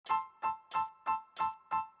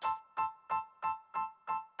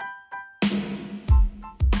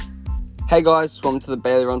Hey guys, welcome to the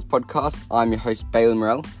Bailey Runs podcast. I'm your host Bailey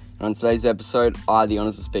Morell, and on today's episode, I have the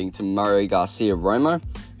honours of speaking to Mario Garcia Romo,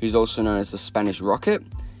 who's also known as the Spanish Rocket.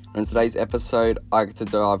 And in today's episode, I get to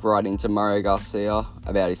dive right into Mario Garcia,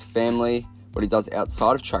 about his family, what he does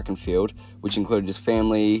outside of track and field, which included his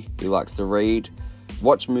family. He likes to read,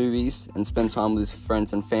 watch movies, and spend time with his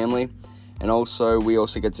friends and family. And also, we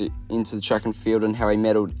also get into the track and field and how he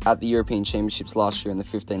medalled at the European Championships last year in the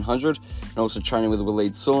 1500, and also training with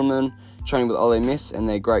Walid Suleiman, training with Ole Miss and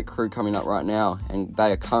their great crew coming up right now. And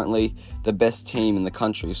they are currently the best team in the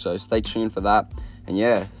country, so stay tuned for that. And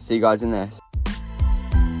yeah, see you guys in there.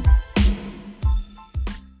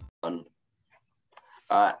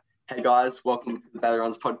 Alright, hey guys, welcome to the Bailey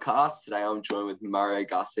Runs podcast. Today I'm joined with Mario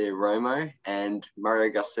Garcia Romo, and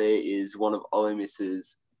Mario Garcia is one of Ole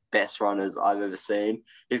Miss's best runners I've ever seen.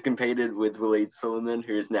 He's competed with Walid Suleiman,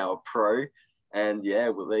 who is now a pro. And yeah,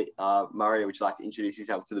 Mario, would you like to introduce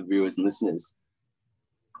yourself to the viewers and listeners?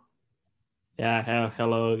 Yeah,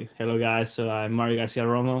 hello guys. So I'm Mario Garcia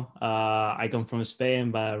Romo. I come from Spain,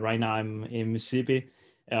 but right now I'm in Mississippi,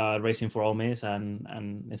 racing for Ole Miss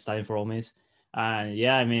and studying for Ole Miss. And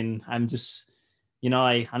yeah, I mean, I'm just,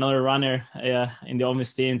 like another runner in the Ole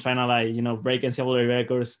Miss team, trying to break NCAA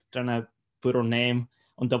records, trying to put our name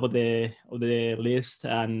on top of the list,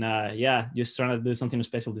 and just trying to do something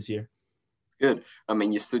special this year. Good. I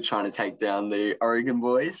mean, you're still trying to take down the Oregon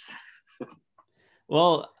boys.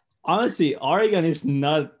 Well, honestly, Oregon is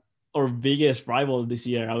not our biggest rival this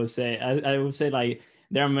year. I would say. I would say like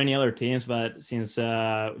there are many other teams, but since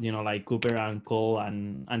like Cooper and Cole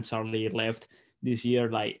and Charlie left this year,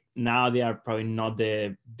 like now they are probably not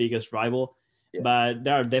the biggest rival. Yeah. But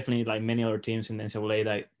there are definitely like many other teams in the NCAA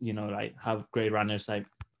that like have great runners. Like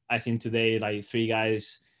I think today like 3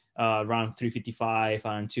 guys run 355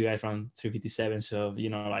 and 2 guys run 357. So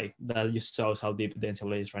like that just shows how deep the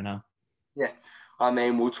NCAA is right now. Yeah. I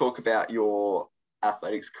mean, we'll talk about your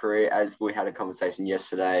athletics career as we had a conversation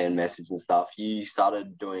yesterday and message and stuff. You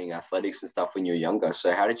started doing athletics and stuff when you were younger.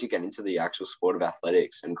 So how did you get into the actual sport of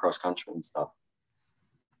athletics and cross country and stuff?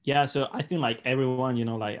 Yeah, so I think like everyone,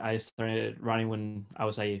 like I started running when I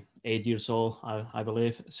was like 8 years old, I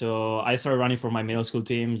believe. So I started running for my middle school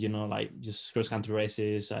team, like just cross country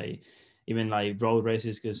races. I even like road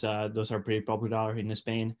races because those are pretty popular in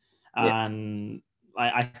Spain. Yeah. And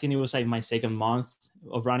I think it was like my second month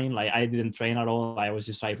of running. Like I didn't train at all. I was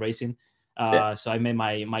just like racing. So I met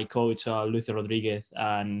my coach, Luther Rodriguez.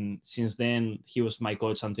 And since then, he was my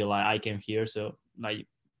coach until I came here. So like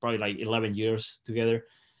probably like 11 years together.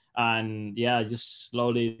 And yeah, just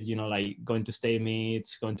slowly like going to state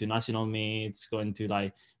meets, going to national meets, going to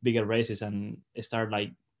like bigger races, and start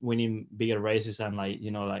like winning bigger races, and like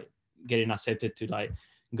like getting accepted to like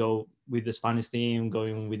go with the Spanish team,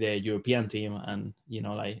 going with the European team, and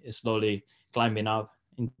like slowly climbing up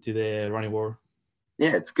into the running world.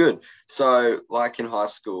 Yeah, it's good. So like in high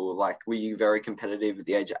school, like were you very competitive at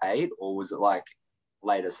the age of 8, or was it like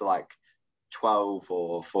later, so like 12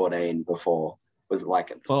 or 14 before? Was it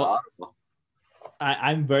like at the start?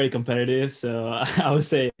 I'm very competitive, so I would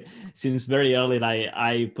say since very early, like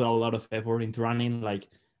I put a lot of effort into running. Like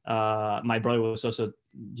my brother was also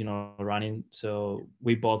running, so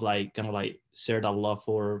we both like kind of like shared a lot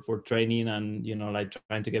for training and like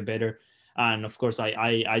trying to get better. And of course,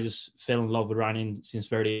 I just fell in love with running since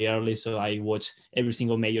very early. So I watched every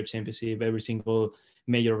single major championship, every single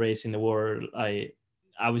major race in the world.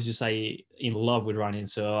 I was just like in love with running,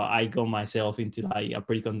 so I got myself into like a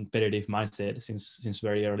pretty competitive mindset since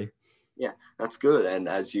very early. Yeah, that's good. And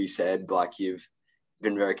as you said, like you've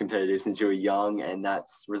been very competitive since you were young, and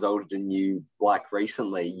that's resulted in you, like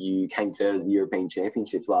recently, you came to the European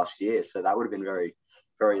Championships last year. So that would have been very,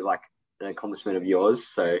 very like an accomplishment of yours.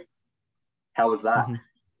 So how was that? Mm-hmm.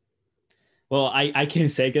 Well, I came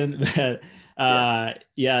second, but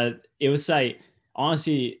it was like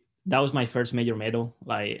honestly that was my first major medal.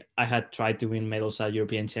 Like I had tried to win medals at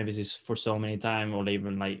European Championships for so many times, or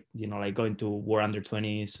even like like going to World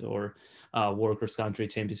Under-20s or World Cross Country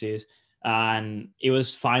Championships, and it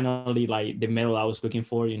was finally like the medal I was looking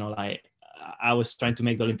for. Like I was trying to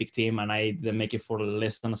make the Olympic team, and I didn't make it for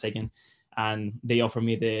less than a second. And they offered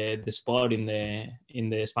me the spot in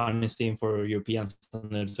the Spanish team for Europeans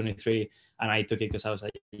under 23, and I took it because I was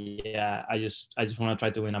like, yeah, I just want to try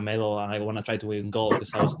to win a medal, and I want to try to win gold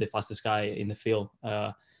because I was the fastest guy in the field.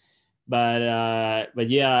 But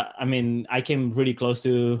yeah, I mean, I came really close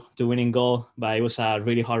to winning gold, but it was a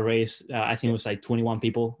really hard race. I think it was like 21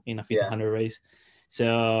 people in a 1500 race,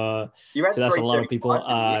 so that's a lot of people.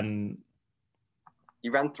 And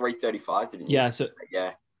you ran 3:35, didn't you? Yeah, so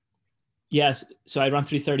yeah. Yes, so I ran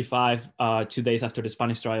 3:35 2 days after the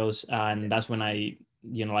Spanish trials, and that's when I,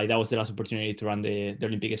 like that was the last opportunity to run the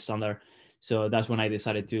Olympic standard. So that's when I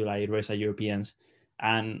decided to like race at Europeans.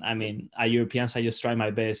 And I mean, at Europeans, I just tried my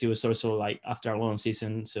best. It was also like after a long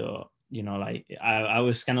season, so like I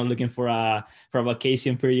was kind of looking for a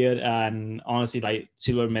vacation period, and honestly, like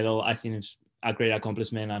silver medal, I think it's a great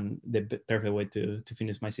accomplishment and the perfect way to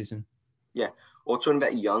finish my season. Yeah. Or talking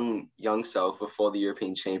about young self before the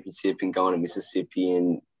European Championship and going to Mississippi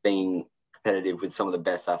and being competitive with some of the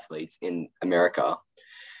best athletes in America.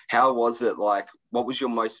 How was it like? What was your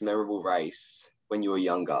most memorable race when you were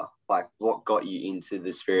younger? Like, what got you into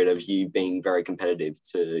the spirit of you being very competitive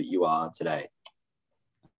to you are today?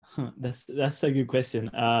 That's a good question.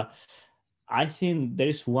 I think there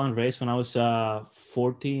is one race when I was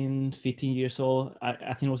 14, 15 years old.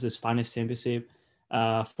 I think it was the Spanish Championship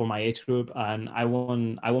for my age group, and I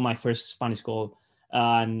won my first Spanish gold.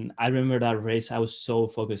 And I remember that race. I was so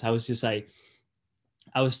focused. I was just like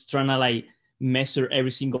I was trying to like measure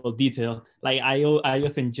every single detail. Like I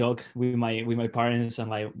often joke with my parents and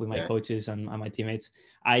like with my Yeah. coaches and my teammates.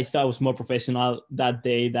 I thought I was more professional that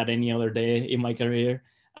day than any other day in my career,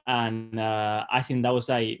 and I think that was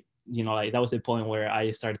like like that was the point where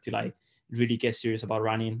I started to like really get serious about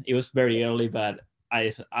running. It was very early, but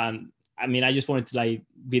I mean I just wanted to like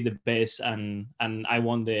be the best, and I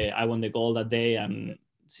won the gold that day, and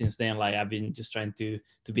since then like I've been just trying to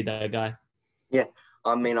be that guy. Yeah.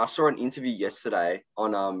 I mean, I saw an interview yesterday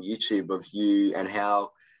on YouTube of you and how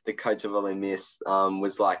the coach of Ole Miss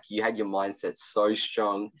was like, you had your mindset so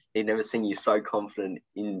strong. He'd never seen you so confident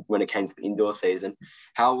in when it came to the indoor season.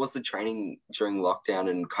 How was the training during lockdown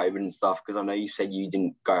and COVID and stuff? Because I know you said you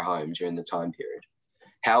didn't go home during the time period.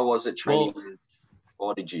 How was it training Well, with,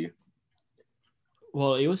 or did you?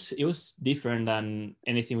 Well, it was different than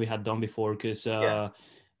anything we had done before because Yeah.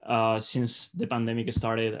 since the pandemic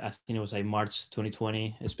started, I think it was like March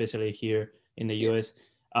 2020, especially here in the Yeah. US.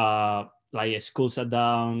 Like school shut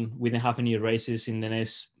down. We didn't have any races in the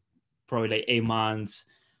next probably like 8 months.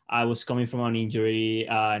 I was coming from an injury,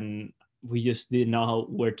 and we just didn't know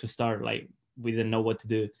where to start. Like we didn't know what to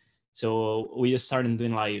do. So we just started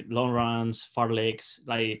doing like long runs, far legs.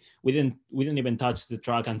 Like we didn't even touch the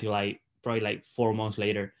track until like probably like 4 months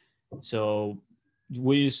later. So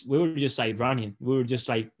we were just like running. We were just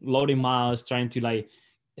like loading miles, trying to like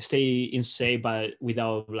stay in shape, but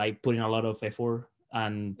without like putting a lot of effort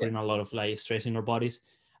and Yeah. putting a lot of like stress in our bodies.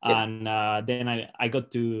 Yeah. And then I got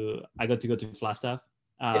to go to Flagstaff,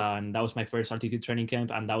 Yeah. and that was my first altitude training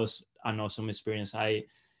camp, and that was an awesome experience. I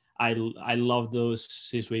love those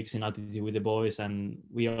 6 weeks in altitude with the boys, and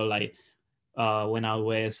we all like went out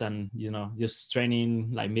west and just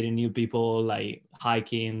training, like meeting new people, like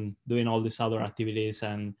hiking, doing all these other activities.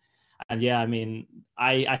 And yeah, I mean,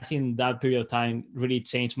 I think that period of time really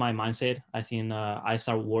changed my mindset. I think I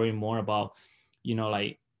started worrying more about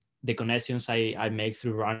like the connections I make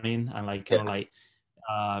through running, and like kind of Yeah.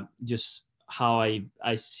 like just how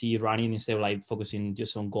I see running, instead of like focusing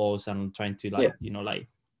just on goals and trying to Yeah. like like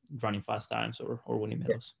running fast times or winning Yeah.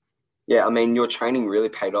 medals. Yeah, I mean, your training really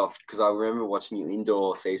paid off because I remember watching you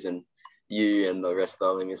indoor season, you and the rest of the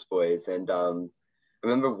Ole Miss boys. And I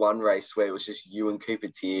remember one race where it was just you and Cooper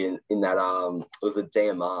T in that, it was a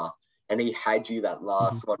DMR, and he had you that Mhm.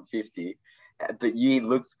 last 150, but you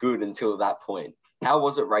looked good until that point. How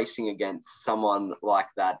was it racing against someone like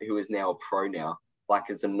that who is now a pro now, like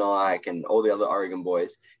as a Nike and all the other Oregon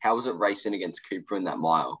boys? How was it racing against Cooper in that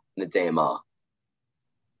mile in the DMR?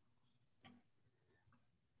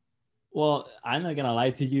 Well, I'm not gonna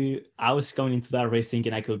lie to you. I was going into that race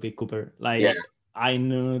thinking I could beat Cooper. Yeah, Like I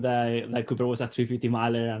knew that Cooper was a 350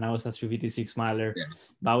 miler and I was a 356 miler. yeah,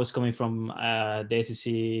 But I was coming from the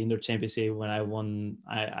SEC Indoor Championship when I won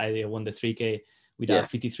the 3K with a yeah,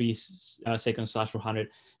 53 seconds slash 400.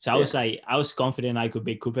 So yeah, I was confident I could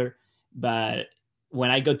beat Cooper. But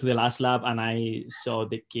when I got to the last lap and I saw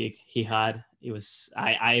the kick he had,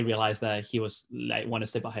 I realized that he was like one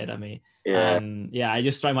step ahead of me. yeah, And yeah, I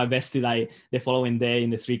just tried my best to like the following day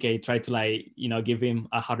in the 3K try to like give him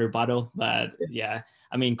a harder battle. But yeah,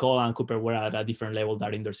 I mean, Cole and Cooper were at a different level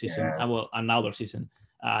that indoor season, yeah. well, another season.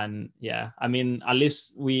 And yeah, I mean, at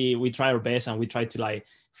least we try our best and we try to like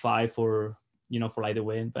fight for for like the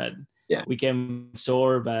win. But Yeah. we came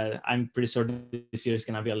sore, but I'm pretty sure this year is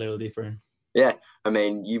gonna be a little different. Yeah, I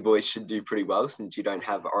mean, you boys should do pretty well since you don't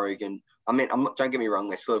have Oregon. I mean, don't get me wrong,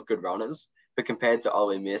 they still have good runners, but compared to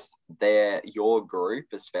Ole Miss, your group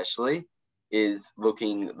especially is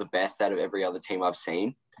looking the best out of every other team I've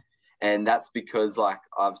seen. And that's because, like,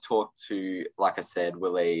 I've talked to, like I said,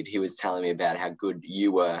 Waleed, he was telling me about how good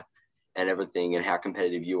you were and everything, and how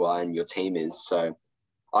competitive you are and your team is. So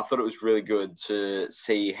I thought it was really good to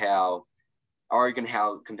see how Oregon,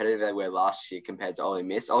 how competitive they were last year compared to Ole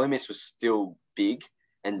Miss. Ole Miss was still big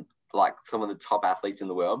and like some of the top athletes in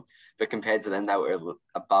the world, but compared to them, they were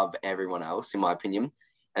above everyone else, in my opinion.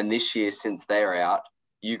 And this year, since they're out,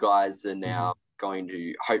 you guys are now going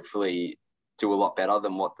to hopefully do a lot better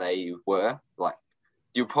than what they were. Like,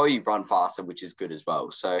 you'll probably run faster, which is good as well.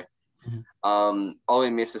 So, Ole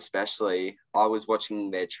Miss especially, I was watching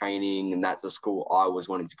their training, and that's a school I was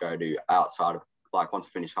wanting to go to outside of, like, once I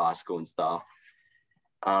finished high school and stuff.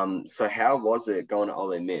 So how was it going to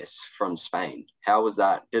Ole Miss from Spain? How was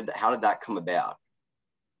that? How did that come about?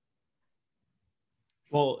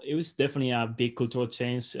 Well, it was definitely a big cultural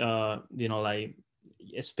change. Like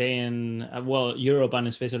Spain, well, Europe and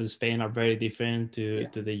especially Spain are very different to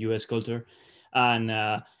the US culture. And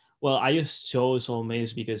well, I just chose Ole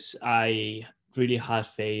Miss because I really had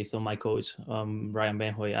faith on my coach, Ryan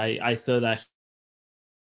Benhoy. I thought that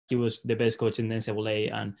he was the best coach in the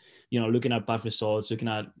NCAA, and looking at past results, looking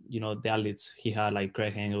at the athletes he had, like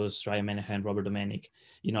Greg Engels, Ryan Menahan, Robert Domenic,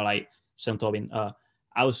 like Sam Tobin.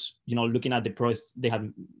 I was looking at the progress they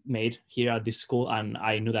had made here at this school, and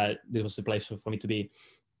I knew that this was the place for me to be.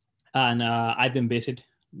 And I didn't visit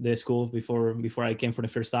the school before I came for the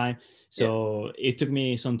first time, so it took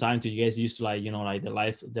me some time to get used to like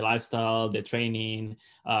the lifestyle, the training,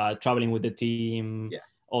 traveling with the team,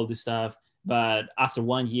 all this stuff. But after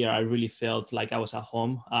 1 year, I really felt like I was at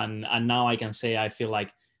home, and now I can say I feel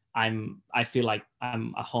like I'm at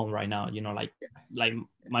home right now. Like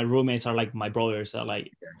my roommates are like my brothers.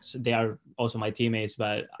 They are also my teammates,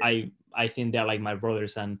 but I think they're like my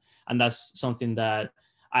brothers, and that's something that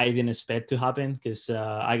I didn't expect to happen, because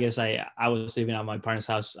I guess I was living at my parents'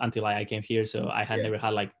 house until I came here, so I had never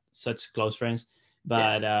had like such close friends.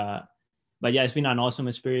 But yeah, it's been an awesome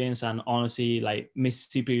experience, and honestly, like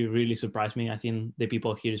Mississippi really surprised me. I think the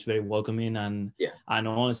people here is very welcoming, and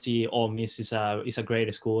honestly, Ole Miss is a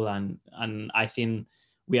great school, and I think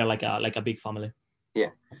we are like a big family.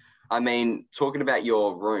 Yeah, I mean, talking about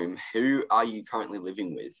your room, who are you currently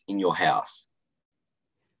living with in your house?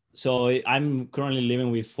 So I'm currently living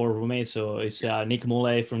with 4 roommates. So it's Nick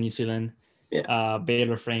Muley from New Zealand,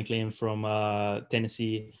 Baylor Franklin from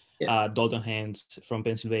Tennessee, Dalton Haynes from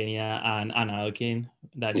Pennsylvania, and Anna Elkin,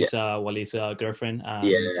 that is Waleed's girlfriend, and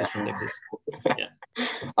she's from Texas.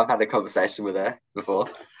 I've had a conversation with her before.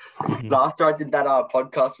 So after I did that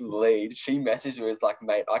podcast with Waleed, she messaged me, was like,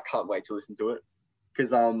 mate, I can't wait to listen to it.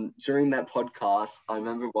 Because during that podcast, I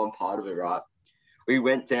remember one part of it, right? We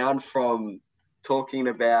went down from talking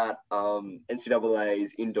about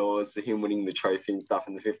NCAA's indoors, to him winning the trophy and stuff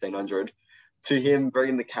in the 1500, to him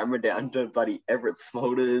bringing the camera down to buddy Everett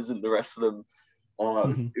Smolders and the rest of them.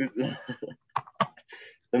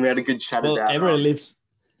 Then we had a good chat about Everett lives.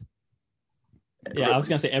 Yeah, I was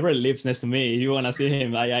gonna say Everett lives next to me. If you want to see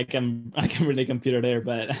him, I can bring the computer there,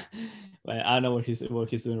 but I don't know what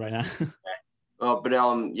he's doing right now.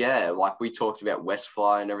 Like we talked about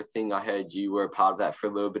Westfly and everything. I heard you were a part of that for a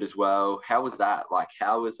little bit as well. How was that? Like,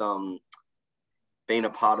 how was being a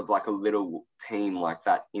part of like a little team like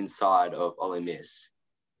that inside of Ole Miss?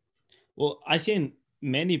 Well, I think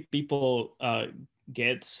many people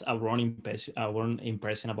get a wrong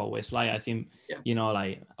impression about Westfly. I think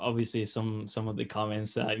like obviously some of the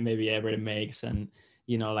comments maybe Everett makes, and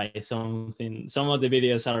like some of the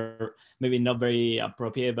videos are maybe not very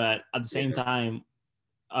appropriate, but at the same time,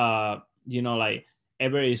 like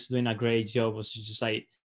Everett is doing a great job of just like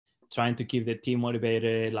trying to keep the team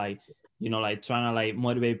motivated, like like trying to like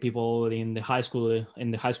motivate people in the high school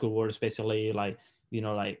world, especially like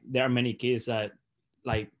like there are many kids that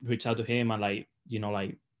like reach out to him and like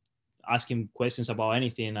like ask him questions about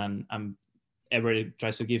anything, and Everett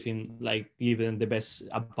tries to give them the best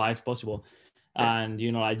advice possible. And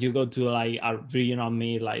like you go to like a regional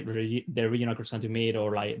meet, like the regional cross country meet,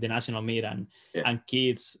 or like the national meet, and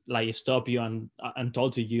kids like stop you and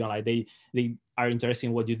talk to you, and like they are interested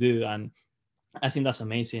in what you do, and I think that's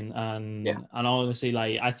amazing. And honestly,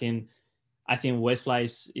 like I think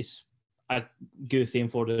Westfly is a good thing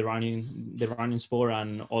for the running sport,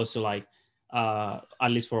 and also like at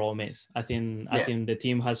least for Ole Miss. I think the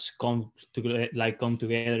team has come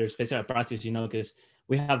together, especially at practice, because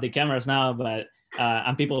we have the cameras now, but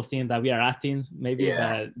and people think that we are acting maybe,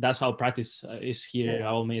 but that's how practice is here at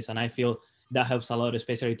Ole Miss, and I feel that helps a lot,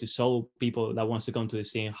 especially to show people that wants to come to the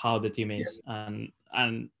scene how the team is.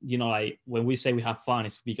 And like when we say we have fun,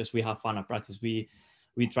 it's because we have fun at practice. We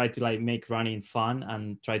try to like make running fun,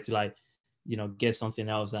 and try to like get something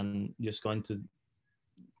else, and just going to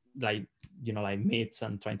like like meets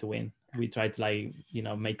and trying to win. we try to like, you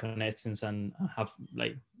know, make connections and have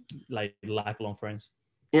like lifelong friends.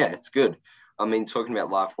 Yeah, it's good. I mean, talking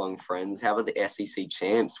about lifelong friends, how about the SEC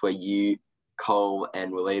champs where you, Cole,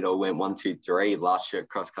 and Walid all went 1, 2, 3 last year at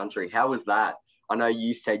cross country? How was that? I know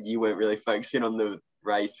you said you weren't really focusing on the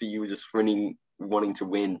race, but you were just wanting to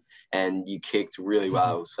win, and you kicked really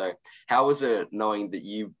well. So, how was it knowing that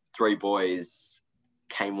you three boys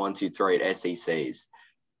came 1, 2, 3 at SECs?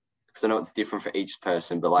 Because I know it's different for each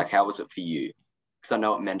person, but like, how was it for you? Because I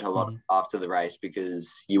know it meant a lot after the race because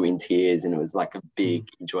you were in tears and it was like a big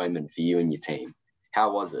enjoyment for you and your team.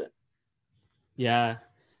 How was it? Yeah,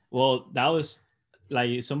 well, that was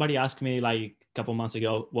like somebody asked me like a couple months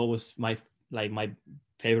ago what was my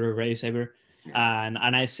favorite race ever, and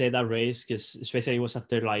I said that race because especially it was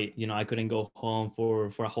after like, you know, I couldn't go home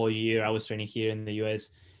for a whole year. I was training here in the US,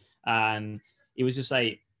 and it was just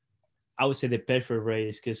like, I would say the perfect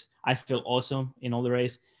race because I felt awesome in all the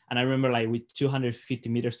race. And I remember like with 250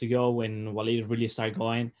 meters to go when Walid really started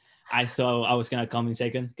going, I thought I was gonna come in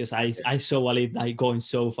second because I saw Walid like going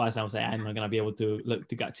so fast. I was like, I'm not gonna be able to look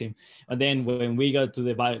to catch him. But then when we got to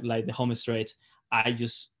the home stretch, I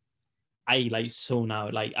like zone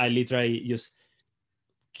out. Like I literally just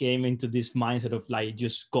came into this mindset of like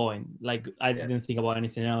just going. Like I didn't think about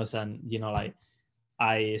anything else, and you know, like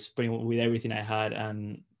I sprint with everything I had,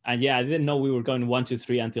 and yeah, I didn't know we were going 1, 2,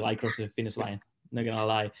 3 until I crossed the finish line. Not gonna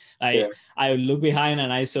lie, I looked behind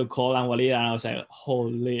and I saw Cole and Walid, and I was like,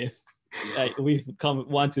 holy, like we've come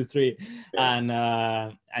 1, 2, 3, and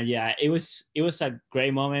yeah, it was a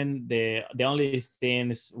great moment. The only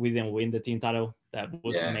thing is we didn't win the team title. That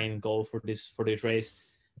was the main goal for this race,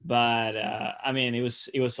 but I mean, it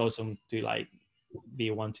was awesome to like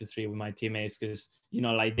be 1, 2, 3 with my teammates because, you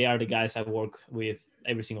know, like they are the guys I work with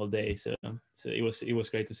every single day. So it was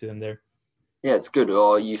great to see them there. Yeah, it's good.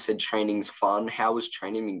 Oh, you said training's fun. How was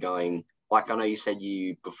training been going? Like I know you said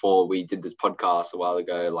before we did this podcast a while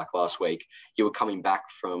ago, like last week, you were coming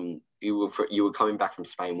back from coming back from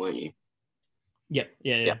Spain, weren't you? Yeah.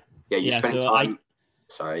 You spent so time.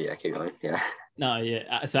 Sorry, keep going. Yeah. No,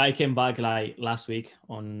 yeah. So I came back like last week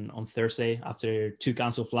on Thursday after 2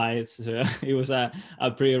 canceled flights. So it was a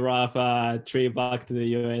pretty rough trip back to the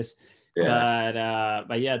US. Yeah.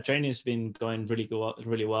 But yeah, training's been going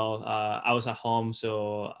really well. I was at home,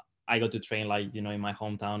 so I got to train like, you know, in my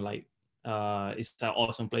hometown. Like it's an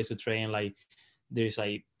awesome place to train. Like there's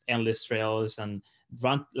like endless trails, and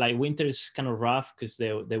run like winter is kind of rough because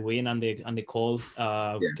the wind and the cold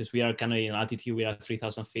because we are kind of in altitude. We are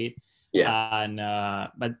 3,000 feet. And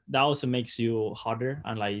but that also makes you harder,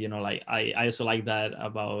 and like, you know, like I also like that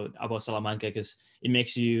about Salamanca because it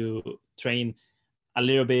makes you train a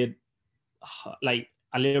little bit like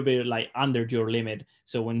under your limit.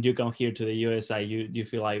 So when you come here to the US, you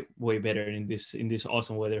feel like way better in this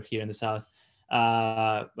awesome weather here in the south.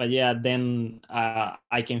 But yeah, then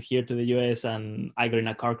I came here to the US and I got in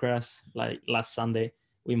a car crash like last Sunday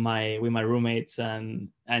with my roommates, and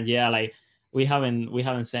yeah, like we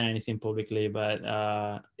haven't said anything publicly, but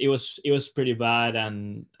it was pretty bad,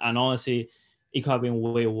 and honestly it could have been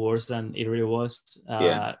way worse than it really was.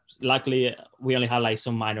 Luckily we only had like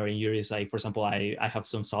some minor injuries. Like for example, I have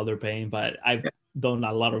some shoulder pain, but I've done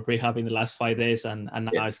a lot of rehab in the last 5 days, and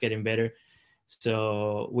now it's getting better.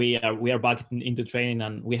 So we are back into training,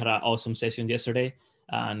 and we had an awesome session yesterday,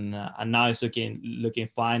 and now it's looking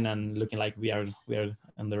fine and looking like we are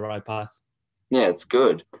on the right path. Yeah, it's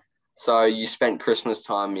good. So you spent Christmas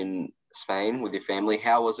time in Spain with your family.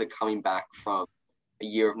 How was it coming back from a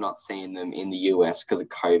year of not seeing them in the US because of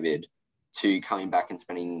COVID to coming back and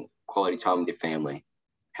spending quality time with your family?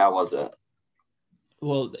 How was it?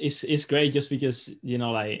 Well, it's great just because, you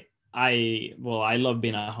know, like I love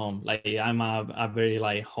being at home. Like I'm a very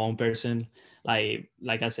like home person. Like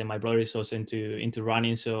I said, my brother is also into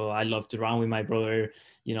running, so I love to run with my brother.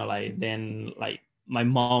 You know, like then like my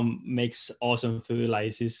mom makes awesome food.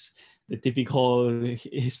 Like she's the typical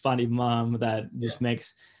Hispanic mom that just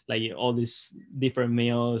makes like all these different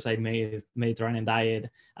meals. I made Mediterranean diet,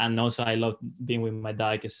 and also I love being with my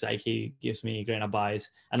dad because like he gives me great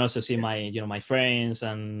advice, and also see my, you know, my friends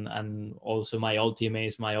and also my old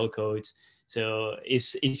teammates, my old coach. So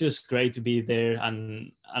it's just great to be there,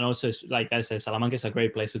 and also like I said, Salamanca is a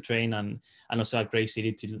great place to train, and also a great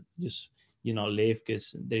city to just, you know, live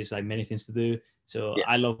because there's like many things to do. So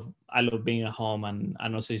I love being at home, and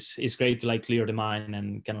also it's great to like clear the mind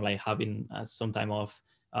and kind of like having some time off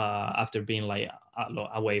after being like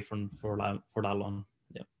away for that long.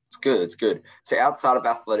 Yeah, it's good. It's good. So outside of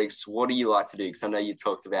athletics, what do you like to do? Because I know you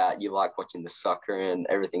talked about you like watching the soccer and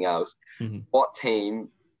everything else. What team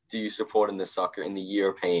do you support in the soccer in the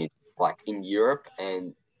European, like in Europe,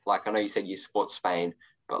 and like I know you said you support Spain,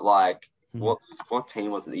 but like Mhm. what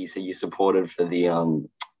team was it that you said you supported for the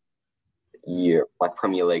year like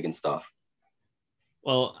Premier League and stuff?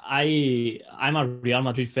 Well, I'm a Real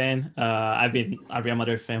Madrid fan. I've been a Real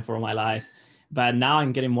Madrid fan for all my life, but now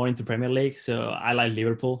I'm getting more into Premier League. So I like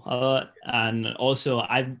Liverpool a lot, and also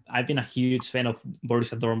I've been a huge fan of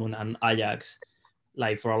Borussia Dortmund and Ajax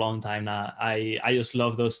like for a long time now. I just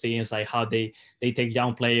love those teams, like how they take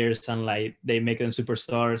young players and like they make them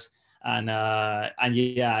superstars. And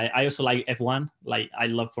yeah, I also like F1. Like I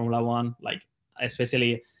love Formula One. Like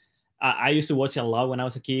especially I used to watch it a lot when I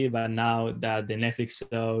was a kid, but now that the Netflix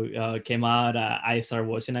show came out, I started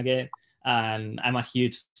watching again. And I'm a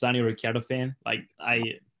huge Daniel Ricciardo fan. Like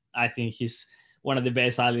I think he's one of the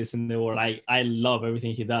best athletes in the world. I love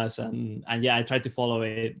everything he does, and yeah, I try to follow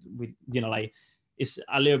it with like it's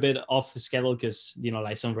a little bit off schedule because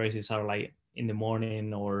like some races are like in the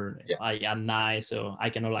morning or Yeah. like at night, so I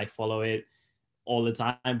cannot like follow it all the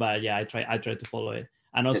time. But yeah, I try to follow it.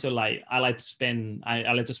 And also like I like to spend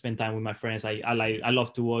I like to spend time with my friends. I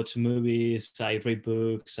love to watch movies, I read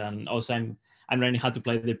books, and also I'm learning how to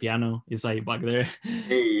play the piano. It's like back there.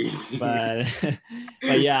 Hey. but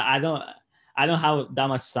but yeah, I don't have that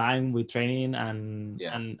much time with training, and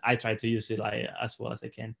Yeah. and I try to use it like as well as I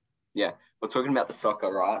can. Yeah. We're talking about the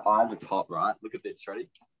soccer, right? I have a top, right? Look at this, ready?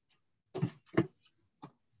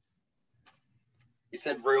 You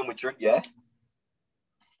said Real Madrid, yeah?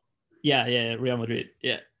 Yeah, Real Madrid.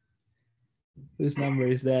 Yeah. Whose number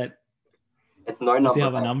is that? It's no Does he number,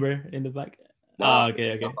 have a mate. number in the back? Nah, Oh, it's okay,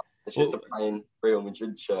 no okay. number. It's just a Well, plain Real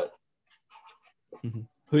Madrid shirt.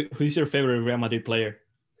 who's your favorite Real Madrid player?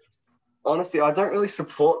 Honestly, I don't really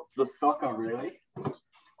support the soccer, really.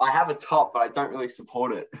 I have a top, but I don't really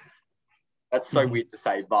support it. That's so weird to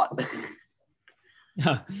say, but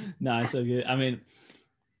No, it's so good. I mean,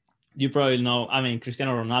 you probably know. I mean,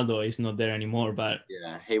 Cristiano Ronaldo is not there anymore, but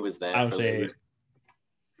yeah, he was there I would for a little say, bit.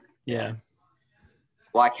 Yeah. yeah,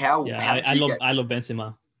 Like yeah. how I, did I you love get I love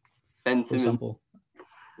Benzema, Ben for Simmons? example.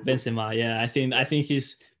 Benzema, yeah. I think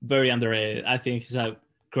he's very underrated. I think he's a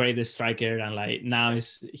great striker, and like now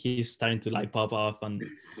he's starting to like pop off, and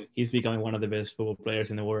he's becoming one of the best football players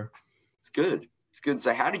in the world. It's good. It's good.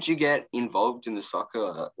 So how did you get involved in the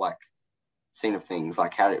soccer like scene of things?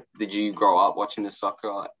 Like how did you grow up watching the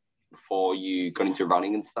soccer before you got into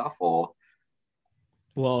running and stuff or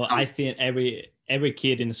Well, I some think every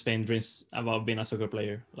kid in Spain dreams about being a soccer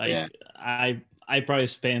player. yeah. Like I probably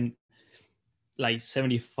spent like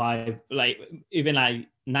 75, like even like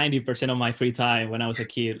 90% of my free time when I was a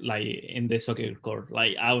kid, like in the soccer court.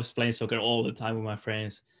 Like I was playing soccer all the time with my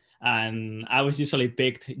friends. And I was usually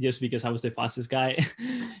picked just because I was the fastest guy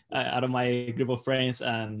out of my group of friends.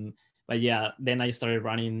 And but yeah, then I started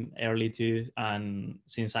running early too. And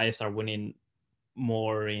since I started winning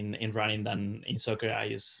more in running than in soccer, I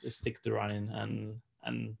just stick to running,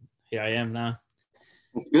 and here I am now.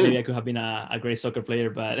 It's Maybe good. I could have been a great soccer player,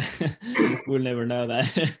 but we'll never know that.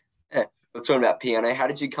 Yeah. We're talking about piano. How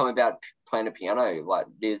did you come about playing a piano? Like,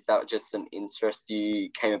 is that just an interest you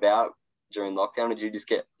came about during lockdown? Or did you just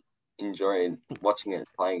get enjoying watching it,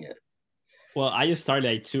 playing it? Well, I just started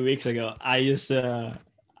like 2 weeks ago. I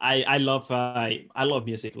love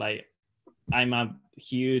music. Like I'm a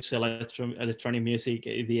huge electronic music,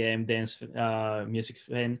 EDM, dance music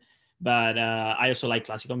fan. But I also like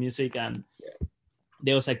classical music, and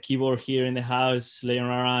there was a keyboard here in the house laying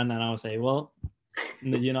around, and I was like, well,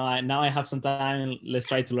 now I have some time. Let's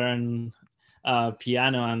try to learn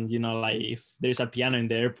piano. And like if there's a piano in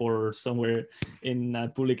the airport or somewhere in a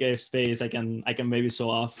public space, I can maybe show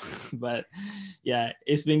off. But yeah,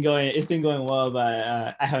 it's been going well,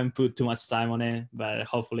 but I haven't put too much time on it. But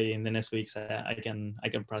hopefully in the next weeks I can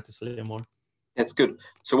practice a little more. That's good.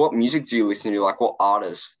 So, what music do you listen to? Like, what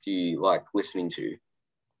artists do you like listening to?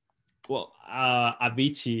 Well,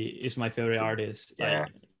 Avicii is my favorite artist. Yeah.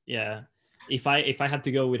 Yeah. If I had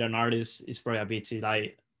to go with an artist, it's probably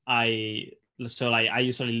Avicii. I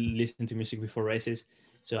usually listen to music before races,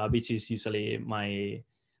 so Avicii is usually my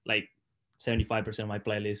like 75% of my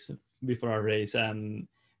playlist before a race. And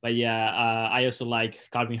but yeah, I also like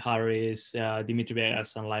Calvin Harris, Dimitri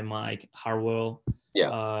Vegas, and like Mike Harwell.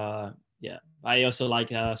 Yeah. Yeah, I also like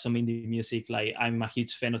some indie music. Like I'm a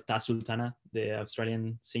huge fan of Taz Sultana, the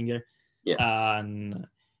Australian singer. Yeah. And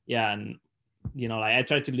yeah, and like I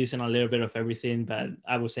try to listen a little bit of everything, but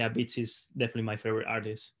I would say Avicii is definitely my favorite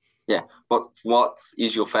artist. Yeah. What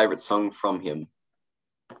is your favorite song from him?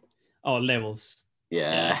 Oh, Levels.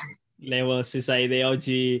 Yeah. Yeah, Levels is like the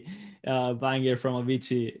OG banger from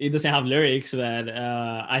Avicii. It doesn't have lyrics, but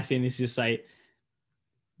I think it's just like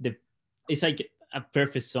the it's like a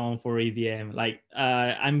perfect song for EDM. Like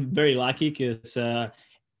I'm very lucky because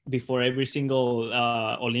before every single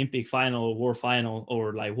Olympic final, World final,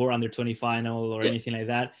 or like World Under 20 final or anything like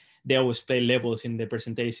that, they always play Levels in the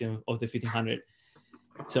presentation of the 1500.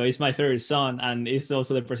 So it's my favorite song, and it's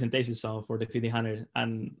also the presentation song for the 1500.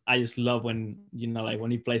 And I just love when, you know, like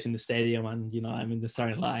when he plays in the stadium and, you know, I'm in the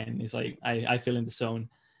starting line. It's like I feel in the zone.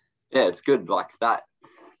 Yeah, it's good. Like that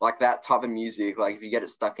type of music, like if you get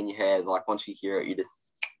it stuck in your head, like once you hear it, you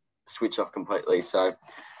just switch off completely. So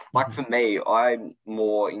like for me, I'm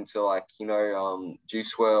more into like, you know,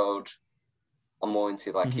 Juice World. I'm more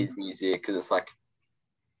into like his music because it's like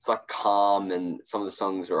calm and some of the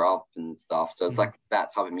songs are up and stuff. So it's like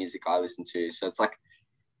that type of music I listen to. So it's like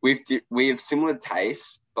we have similar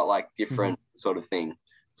tastes, but like different sort of thing.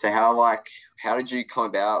 So how did you come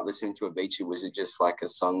about listening to Avicii? Was it just like a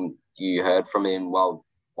song you heard from him while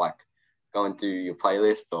like going through your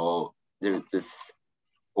playlist, or did it just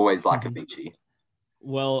always like Avicii?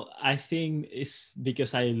 Well, I think it's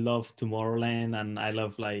because I love Tomorrowland, and I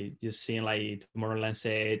love like just seeing like Tomorrowland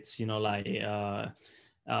sets, you know, like uh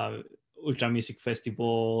Ultra Music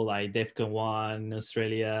Festival, like DEFCON 1 in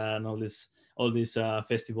Australia, and all these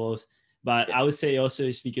festivals. But I would say also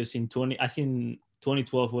it's because I think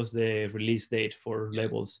 2012 was the release date for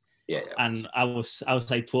Levels. Yeah. And I was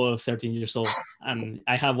like 12, 13 years old, and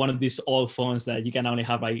I have one of these old phones that you can only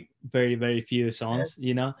have like very, very few songs,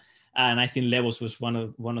 you know. And I think Levels was one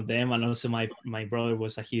of them. And also my brother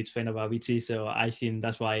was a huge fan of Avicii, so I think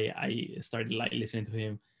that's why I started like listening to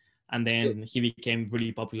him. And then he became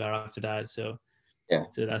really popular after that. So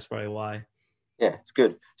so that's probably why. Yeah, it's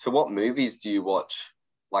good. So what movies do you watch?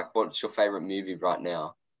 Like, what's your favorite movie right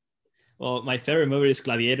now? Well, my favorite movie is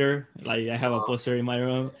Gladiator. Like I have a poster in my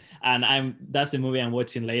room, and that's the movie I'm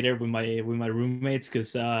watching later with my roommates,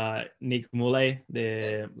 because Nick Muley,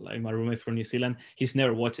 my roommate from New Zealand, he's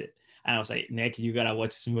never watched it. And I was like, Nick, you gotta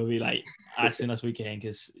watch this movie like as soon as we can,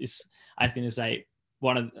 because I think it's like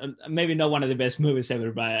one of maybe not one of the best movies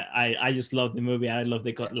ever, but I just love the movie. I love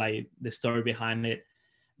like the story behind it.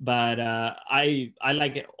 But I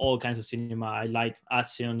like all kinds of cinema. I like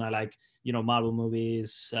action. I like, you know, Marvel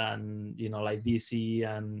movies, and, you know, like DC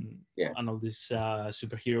and all these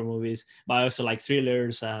superhero movies. But I also like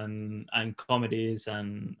thrillers and comedies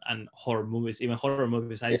and horror movies. Even horror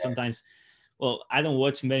movies, I sometimes, well, I don't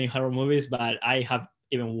watch many horror movies, but I have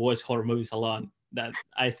even watched horror movies a lot. That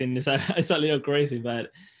I think is it's a little crazy,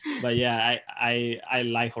 but yeah, I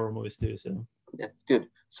like horror movies too. So yeah, it's good.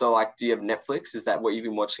 So like, do you have Netflix? Is that what you've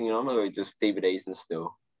been watching it on, or just DVDs and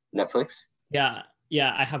still Netflix? Yeah,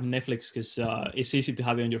 I have Netflix because it's easy to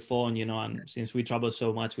have it on your phone, you know. And since we travel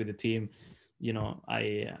so much with the team, you know,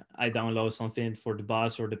 I download something for the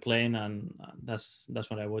bus or the plane, and that's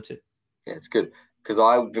when I watch it. Yeah, it's good because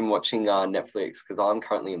I've been watching Netflix because I'm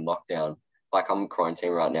currently in lockdown. Like I'm in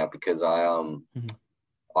quarantine right now because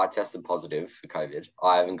I tested positive for COVID.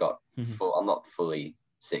 I haven't got I'm not fully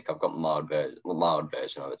sick. I've got mild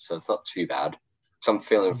version of it, so it's not too bad. So I'm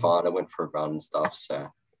feeling fine. I went for a run and stuff,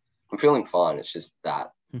 so I'm feeling fine. It's just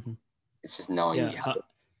that it's just knowing you have it.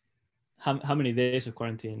 How many days of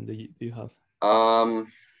quarantine do you have?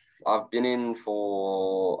 I've been in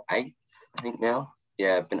for 8, I think now.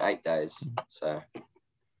 Yeah, it's been 8 days. So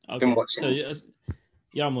been watching. So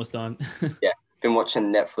you're almost done. Yeah, been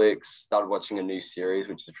watching Netflix. Started watching a new series,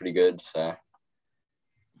 which is pretty good. So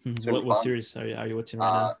what series are you watching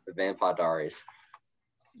right now? The Vampire Diaries.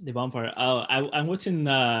 The Vampire. Oh, I'm watching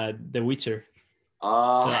The Witcher. So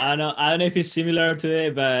I don't know if it's similar to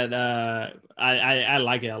it, but I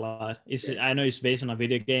like it a lot. I know it's based on a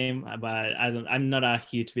video game, but I'm not a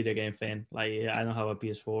huge video game fan. Like I don't have a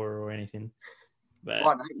PS4 or anything. But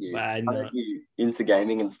why don't you? But I know. Why don't you into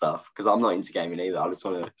gaming and stuff? Because I'm not into gaming either. I just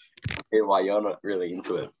want to hear why you're not really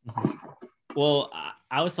into it. Well,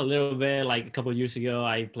 I was a little bit like a couple of years ago.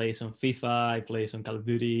 I played some FIFA, I played some Call of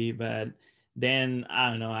Duty, but then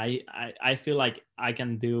I don't know. I feel like I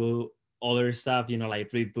can do other stuff, you know,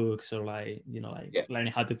 like read books or like, you know, like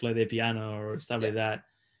learning how to play the piano or stuff like that.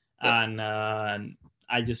 And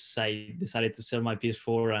I decided to sell my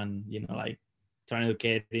PS4 and, you know, like trying to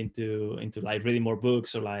get into like reading more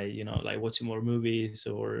books or like, you know, like watching more movies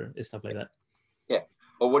or stuff like that. Yeah.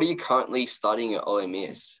 Well, what are you currently studying at Ole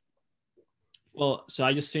Miss? Well, so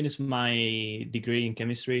I just finished my degree in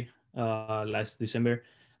chemistry last December.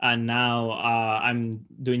 And now I'm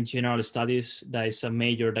doing general studies. That is a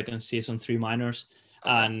major that consists on 3 minors.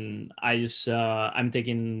 And I'm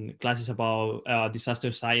taking classes about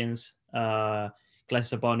disaster science,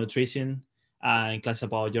 classes about nutrition, and classes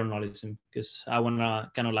about journalism, because I want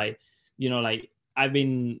to kind of like, you know, like I've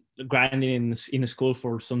been grinding in school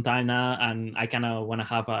for some time now, and I kind of want to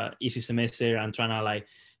have a easy semester and trying to like,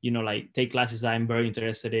 like take classes that I'm very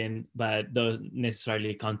interested in, but don't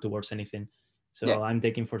necessarily count towards anything. Yeah. So I'm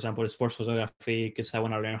taking, for example, sports photography because I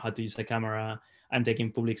want to learn how to use a camera. I'm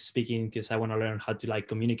taking public speaking because I want to learn how to like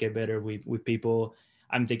communicate better with people.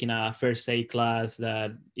 I'm taking a first aid class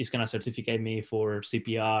that is gonna certificate me for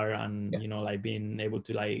CPR and Yeah. like being able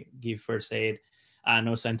to like give first aid. And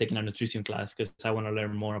also I'm taking a nutrition class because I want to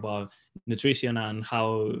learn more about nutrition and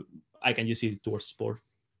how I can use it towards sport.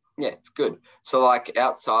 Yeah, it's good. So like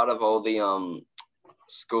outside of all the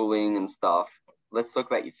schooling and stuff, let's talk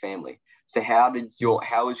about your family. So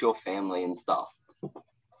how was your family and stuff?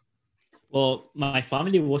 Well, my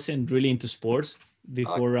family wasn't really into sports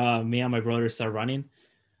before me and my brother started running.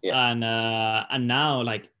 Yeah. And now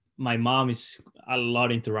like my mom is a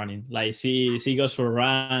lot into running. Like she goes for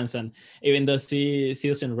runs, and even though she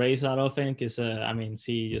doesn't race that often, because I mean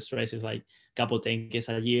she just races like a couple 10Ks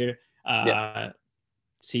a year.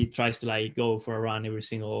 She tries to like go for a run every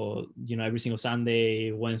single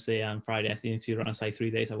Sunday, Wednesday, and Friday. I think she runs like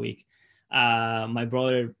 3 days a week. My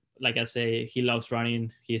brother, like I say, he loves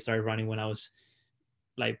running. He started running when I was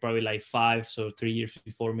like probably like 5, so 3 years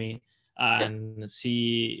before me. And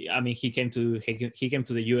he came to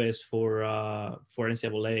the US for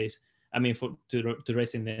NCAA's. I mean, to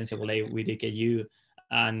race in the NCAA with AKU,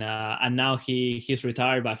 and now he's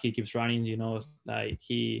retired, but he keeps running. Like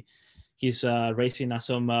he's racing at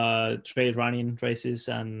some trail running races,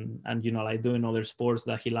 and like doing other sports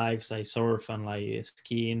that he likes, like surf and like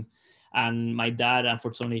skiing. And my dad,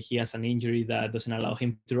 unfortunately, he has an injury that doesn't allow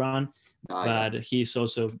him to run, but he's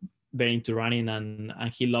also very into running, and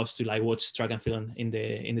he loves to like watch track and field in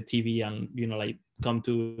the TV, and like come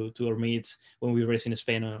to our meets when we race in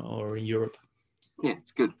Spain or in Europe. Yeah,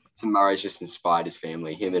 it's good. So Murray's just inspired his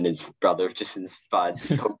family. Him and his brother have just inspired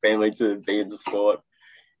his whole family to be into sport.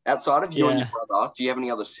 Outside of you and your brother, do you have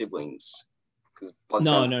any other siblings?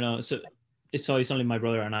 No. So it's only my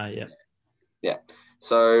brother and I. Yeah. Yeah.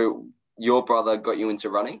 So your brother got you into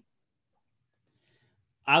running?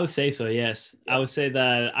 I would say so, yes. I would say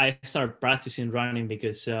that I started practicing running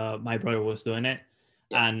because my brother was doing it.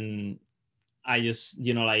 And I just,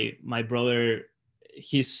 like my brother,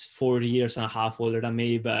 he's 4 years and a half older than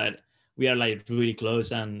me, but we are like really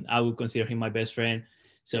close, and I would consider him my best friend.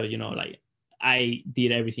 So, like I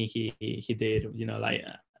did everything he did, like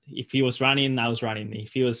if he was running, I was running.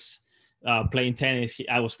 If he was playing tennis,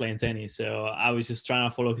 I was playing tennis. So I was just trying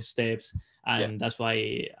to follow his steps. And that's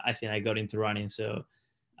why I think I got into running. So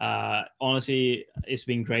honestly, it's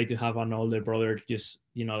been great to have an older brother just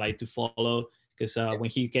like to follow, because when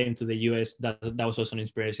he came to the US, that was also an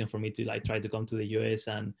inspiration for me to like try to come to the US.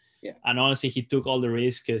 And honestly, he took all the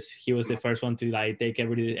risks because he was the first one to like take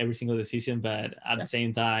every single decision, but at the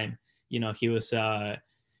same time, he was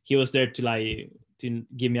there to like to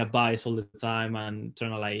give me advice all the time and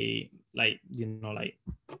trying to like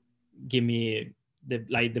give me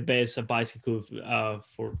the best advice he could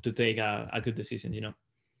to take a good decision.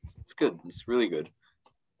 It's good. It's really good.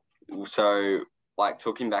 So, like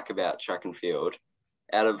talking back about track and field,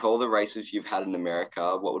 out of all the races you've had in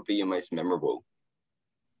America, what would be your most memorable?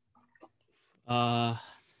 I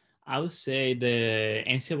would say the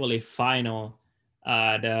NCAA final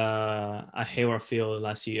at Hayward Field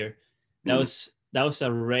last year. That was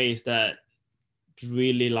a race that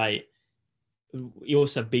really like it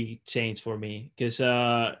was a big change for me, because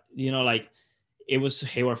like it was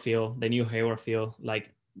Hayward Field, the new Hayward Field,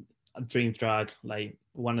 like a dream track, like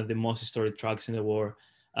one of the most historic tracks in the world.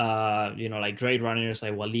 Like great runners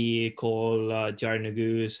like Wally, Cole, Jared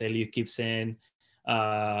Nuguse, Elliot Gibson.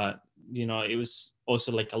 It was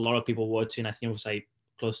also like a lot of people watching. I think it was like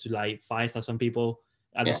close to like 5,000 people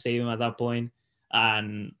at the stadium at that point.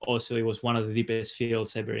 And also it was one of the deepest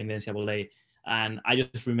fields ever in the NCAA. And I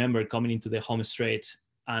just remember coming into the home stretch,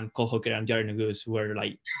 and Cole Hooker and Jared Nuguse were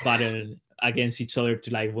like battling against each other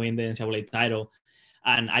to like win the NCAA title.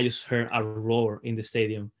 And I just heard a roar in the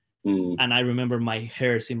stadium. And I remember my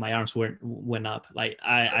hairs in my arms went up. Like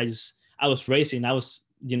I was racing. I was,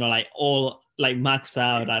 like all like maxed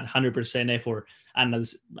out at 100% effort. And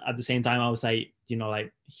at the same time, I was like,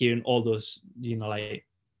 like hearing all those, like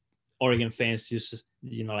Oregon fans just,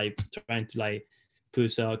 like trying to like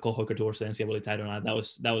push Cole Hooker towards the NCAA title. And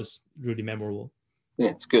that was really memorable. Yeah,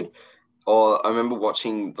 it's good. Or I remember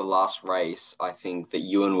watching the last race, I think, that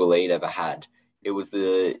you and Waleed ever had. It was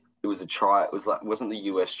a try. It was like, it wasn't the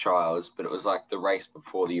US trials, but it was like the race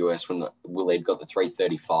before the US when Waleed got the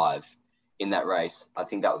 3:35 in that race. I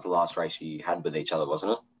think that was the last race you had with each other,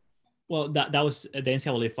 wasn't it? Well, that was the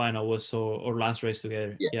NCAA final was our last race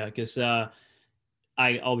together. Yeah, because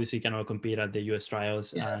I obviously cannot compete at the US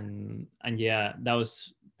trials, and yeah, that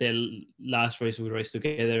was the last race we raced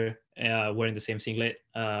together, wearing the same singlet.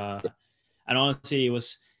 And honestly,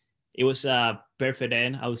 it was a perfect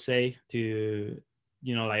end, I would say, to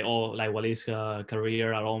like all like Walid's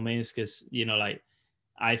career at All Miss, because like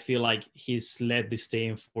I feel like he's led this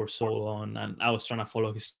team for so long, and I was trying to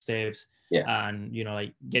follow his steps. Yeah. And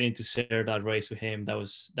like getting to share that race with him, that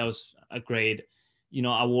was a great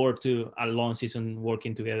award to a long season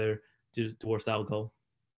working together towards that goal.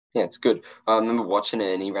 Yeah, it's good. I remember watching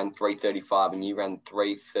it, and he ran 3:35, and you ran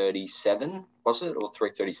 3:37, was it, or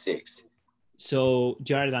 3:36? So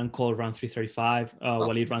Jared and Cole ran 3:35,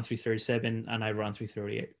 Walid ran 3:37, and I ran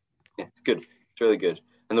 3:38. Yeah, it's good. It's really good.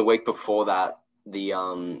 And the week before that, the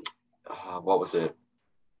what was it?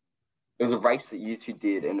 It was a race that you two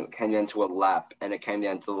did, and it came down to a lap, and it came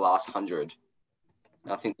down to the last 100.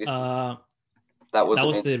 I think this that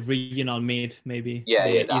was the regional meet, maybe.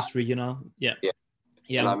 The East regional. Yeah.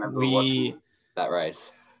 And I remember watching that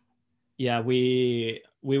race. Yeah, we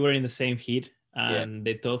were in the same heat, and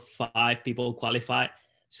the top 5 people qualified.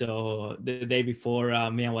 So the day before,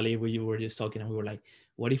 me and Walid, we were just talking, and we were like,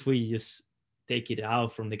 what if we just take it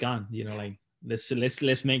out from the gun? Like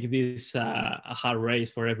let's make this a hard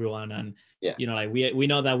race for everyone. And like we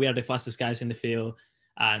know that we are the fastest guys in the field,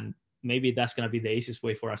 and maybe that's gonna be the easiest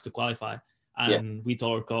way for us to qualify. And we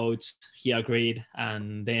told our coach, he agreed,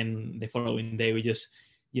 and then the following day we just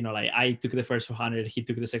like I took the first 400, he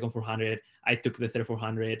took the second 400, I took the third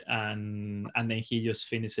 400, and then he just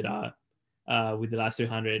finished it out with the last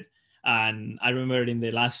 300. And I remember in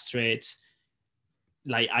the last stretch,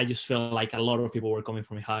 like I just felt like a lot of people were coming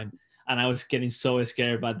from behind, and I was getting so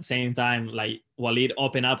scared. But at the same time, like Walid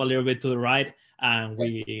opened up a little bit to the right, and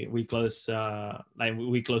we closed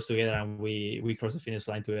we closed together, and we crossed the finish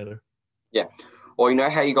line together. Yeah. Well, you know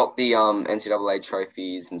how you got the NCAA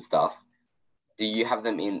trophies and stuff? Do you have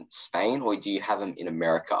them in Spain, or do you have them in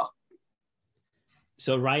America?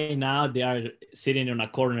 So right now they are sitting in a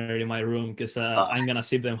corner in my room, because I'm gonna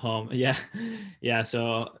ship them home. Yeah.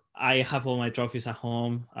 So I have all my trophies at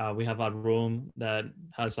home. We have a room that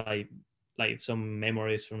has like some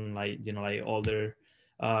memories from like older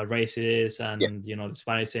races and the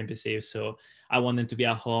Spanish championships. So I want them to be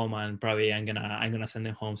at home, and probably I'm gonna send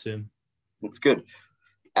them home soon. It's good.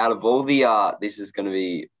 Out of all the this is going to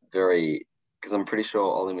be very, because I'm pretty sure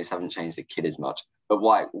Ole Miss haven't changed the kit as much. But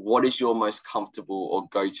what is your most comfortable or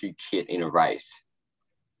go-to kit in a race?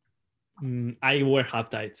 I wear half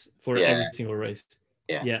tights for every single race.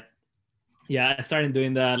 Yeah. I started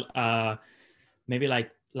doing that maybe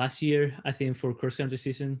like last year, I think, for cross country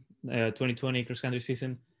season, 2020 cross country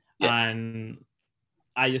season, and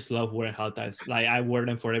I just love wearing half tights. Like I wear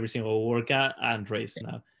them for every single workout and race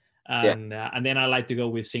now, and then I like to go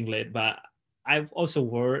with singlet. But I've also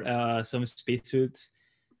wore some speed suits.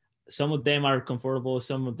 Some of them are comfortable,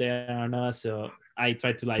 some of them are not. So I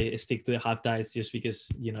try to like stick to the half tights just because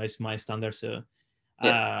it's my standard. So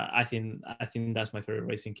I think that's my favorite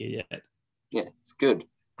racing kit yet. Yeah, it's good.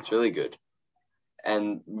 It's really good.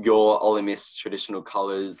 And your Ole Miss traditional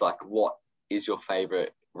colors, like what is your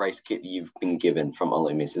favorite race kit you've been given from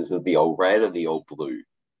Ole Miss? Is it the old red or the old blue?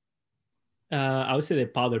 I would say the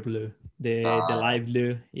powder blue, the light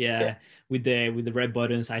blue, with the red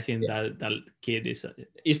buttons. I think that kit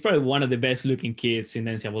is probably one of the best looking kits in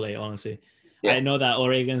NCAA. Honestly, I know that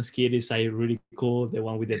Oregon's kit is like really cool, the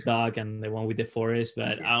one with the dog and the one with the forest.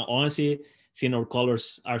 But honestly, I think our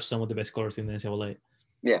colors are some of the best colors in the NCAA.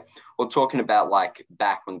 Yeah, well, talking about like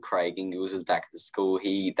back when Craig Ingles was back at the school,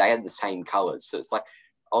 they had the same colors. So it's like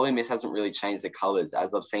Ole Miss hasn't really changed the colors.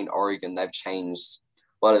 As I've seen Oregon, they've changed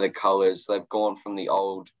a lot of the colors. They've gone from the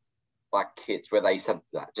old like kits where they used to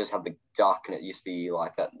just have the dark, and it used to be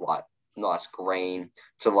like that like nice green,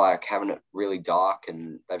 to like having it really dark,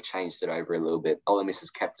 and they've changed it over a little bit. Ole Miss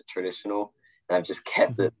has kept it traditional, and they've just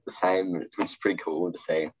kept it the same, which is pretty cool to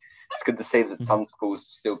see. It's good to see that some schools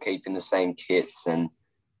still keeping the same kits, they're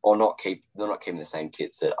not keeping the same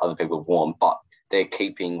kits that other people have worn, but they're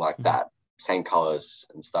keeping like that same colors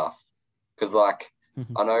and stuff. Because like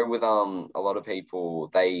I know with a lot of people,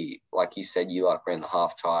 they, like you said, you like wearing the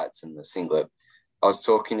half tights and the singlet. I was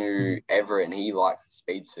talking to Everett, and he likes the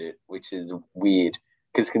speed suit, which is weird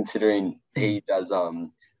because considering he does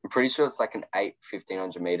I'm pretty sure it's like an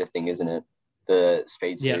 1,500 meter thing, isn't it? The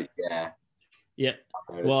speed suit, yeah.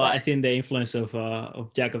 Well, I think the influence of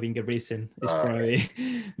Jakob Ingebrigtsen is probably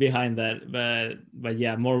behind that. But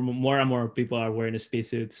yeah, more and more people are wearing the speed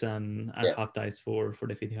suits and half tights for the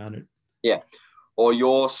 1,500. Yeah. Or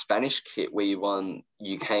your Spanish kit where you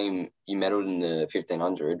medaled in the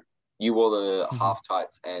 1,500. you wore the Mhm. half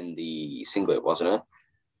tights and the singlet, wasn't it?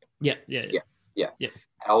 Yeah, yeah, yeah, Yeah. yeah.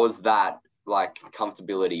 How was that, like,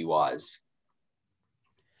 comfortability wise?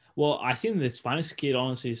 Well, I think the Spanish kit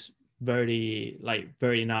honestly is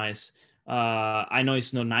very nice. I know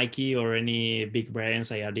it's not Nike or any big brands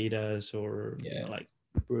like Adidas or Yeah. like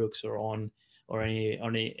Brooks or On or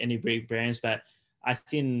any big brands, but I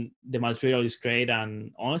think the material is great,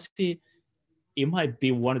 and honestly, it might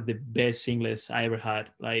be one of the best singlets I ever had.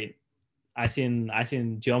 Like I think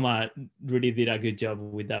Joma really did a good job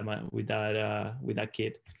with that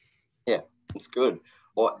kit. Yeah, it's good.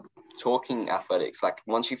 Or talking athletics, like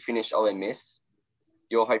once you finish Ole Miss,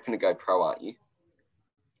 you're hoping to go pro, aren't you?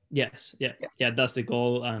 Yes, yeah, yeah, Yes. that's the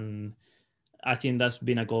goal, and I think that's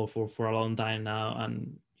been a goal for a long time now.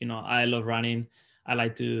 And I love running. I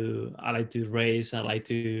like to race. I like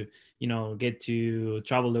to get to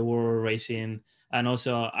travel the world racing. And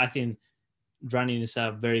also I think running is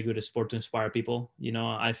a very good sport to inspire people.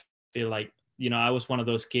 I feel like I was one of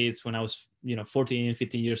those kids when I was 14,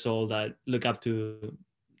 15 years old that look up to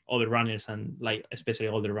other runners, and like especially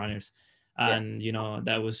older runners. Yeah. And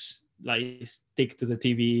that was like stick to the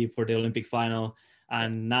TV for the Olympic final. Yeah.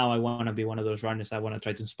 And now I want to be one of those runners. I want to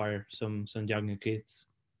try to inspire some younger kids.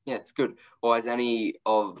 Yeah, it's good. Or has any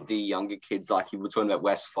of the younger kids, like you were talking about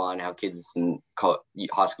West Fine, how kids and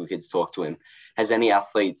high school kids talk to him, has any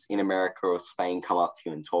athletes in America or Spain come up to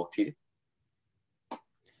you and talk to you?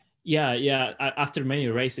 Yeah. After many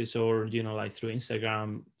races, or like through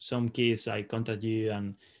Instagram, some kids I contact you,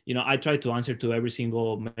 and I try to answer to every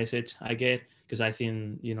single message I get, because I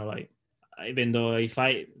think like, even though if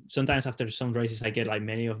I sometimes after some races I get like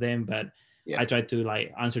many of them, but Yeah. I try to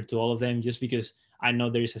like answer to all of them, just because I know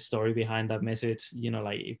there is a story behind that message.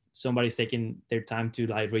 Like if somebody's taking their time to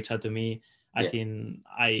like reach out to me, I Yeah. think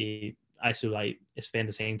I should like spend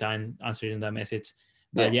the same time answering that message.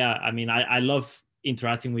 But Yeah. yeah, I mean, I love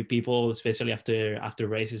interacting with people, especially after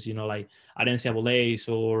races. Like at NCAA's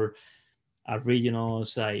or at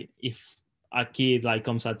regionals. Like if a kid like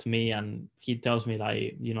comes up to me and he tells me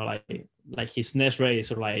like like his next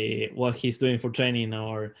race, or like what he's doing for training,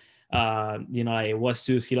 or like what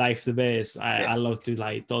shoes he likes the best. I, Yeah. I love to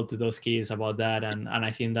like talk to those kids about that, and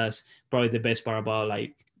I think that's probably the best part about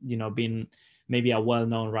like being maybe a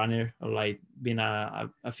well-known runner, or like being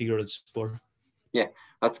a figure of the sport. Yeah,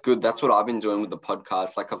 that's good. That's what I've been doing with the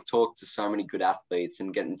podcast. Like I've talked to so many good athletes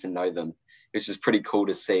and getting to know them, which is pretty cool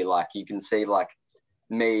to see. Like you can see like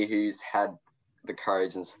me who's had the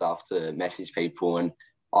courage and stuff to message people, and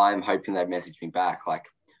I'm hoping they message me back. Like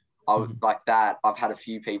I would Mhm. like that. I've had a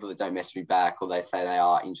few people that don't message me back, or they say they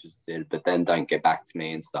are interested, but then don't get back to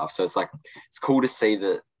me and stuff. So it's like it's cool to see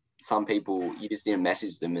that some people you just didn't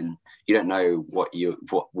message them, and you don't know what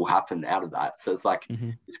will happen out of that. So it's like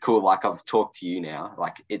Mhm. it's cool. Like I've talked to you now.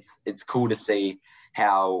 Like it's cool to Mhm. see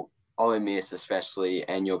how Ole Miss especially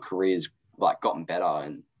and your career's like gotten better,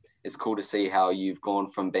 and it's cool to see how you've gone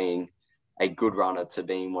from being a good runner to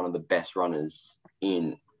being one of the best runners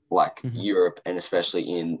in like Mhm. Europe and especially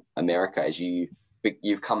in America. As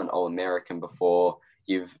you've come an All American before,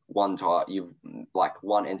 you've like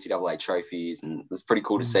won NCAA trophies, and it's pretty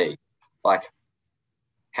cool to Mhm. see. Like,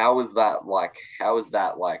 how was that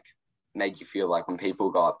like made you feel like when people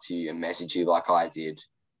go up to you and message you like I did,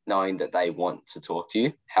 knowing that they want to talk to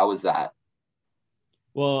you? How was that?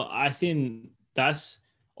 Well, I think that's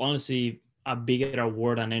honestly a bigger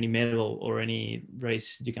award than any medal or any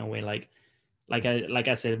race you can win. Like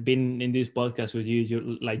I said, being in this podcast with you,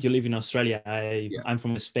 you live in Australia. Yeah, I'm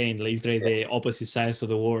from Spain, literally yeah, the opposite sides of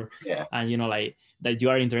the world. yeah, And like that you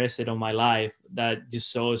are interested on my life. That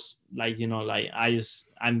just shows like like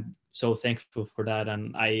I'm so thankful for that,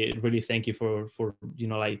 and I really thank you for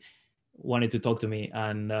like wanting to talk to me.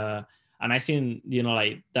 And I think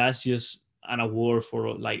like that's just an award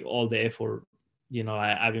for like all the effort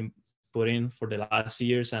I've been putting for the last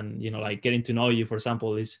years. And like getting to know you, for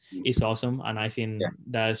example, is awesome, and I yeah, think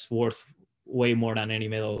that's worth way more than any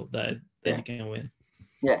medal that yeah, you can win.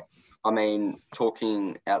 yeah. I mean,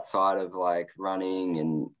 talking outside of like running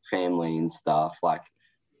and family and stuff, like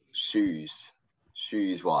shoes,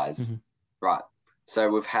 shoes wise, Mm-hmm. right? So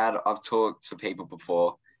I've talked to people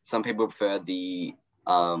before. Some people prefer the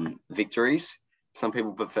victories. Some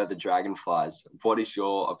people prefer the dragonflies. What is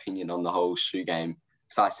your opinion on the whole shoe game?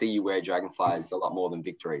 So I see you wear dragonflies a lot more than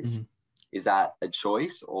victories. Mm-hmm. Is that a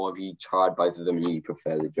choice, or have you tried both of them and you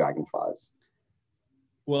prefer the dragonflies?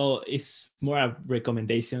 Well, it's more a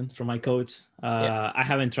recommendation from my coach. Yeah, I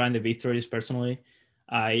haven't tried the victories personally.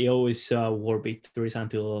 I always wore victories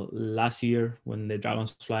until last year when the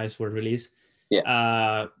Dragonflies were released. yeah,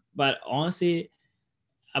 Uh, but honestly,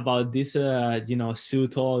 about this shoe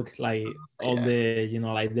talk, like all the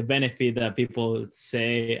like the benefit that people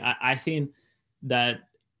say, I think that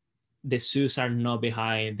the shoes are not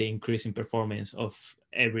behind the increase in performance of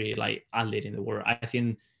every like athlete in the world. I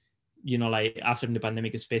think like after the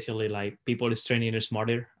pandemic, especially, like people is training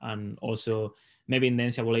smarter, and also maybe in the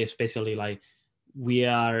NCAA especially, like we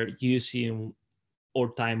are using our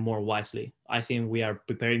time more wisely. I think we are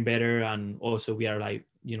preparing better, and also we are like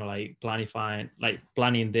like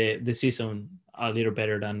planning the season a little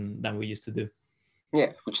better than we used to do.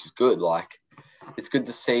 Yeah, which is good. Like, it's good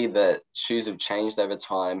to see that shoes have changed over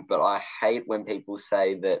time, but I hate when people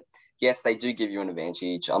say that, yes, they do give you an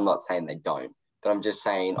advantage. I'm not saying they don't, but I'm just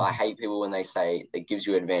saying I hate people when they say it gives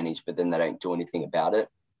you an advantage, but then they don't do anything about it.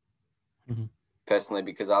 Personally,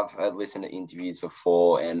 because I've listened to interviews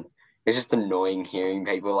before, and it's just annoying hearing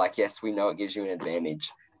people like, yes, we know it gives you an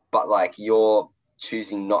advantage, but like you're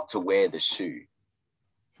choosing not to wear the shoe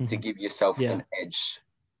to give yourself an edge,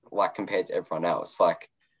 like compared to everyone else. Like,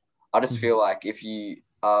 I just feel like if you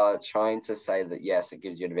are trying to say that, yes, it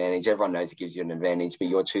gives you an advantage, everyone knows it gives you an advantage, but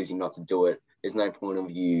you're choosing not to do it, there's no point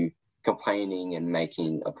of you complaining and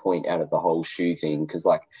making a point out of the whole shoe thing, because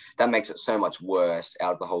like that makes it so much worse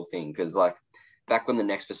out of the whole thing. Because like back when the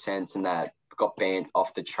Next Percents and that got banned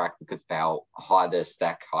off the track because of how high the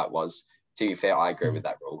stack height was, to be fair, I agree with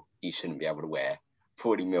that rule. You shouldn't be able to wear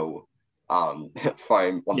 40 mil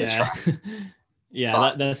foam on the track. Yeah,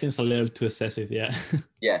 but that seems a little too excessive. Yeah.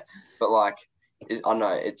 Yeah, but like, I don't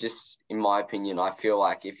know. It just, in my opinion, I feel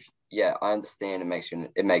like I understand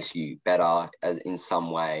it makes you better in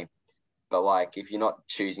some way, but like if you're not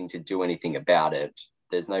choosing to do anything about it,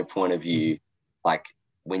 there's no point of you like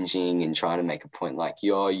whinging and trying to make a point like,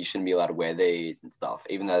 you shouldn't be allowed to wear these and stuff,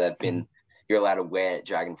 even though you're allowed to wear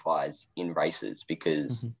Dragonflies in races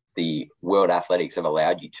because the World Athletics have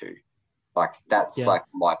allowed you to. Like, that's like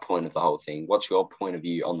my point of the whole thing. What's your point of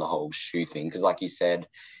view on the whole shoe thing? Because like you said,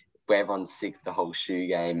 where everyone's sick of the whole shoe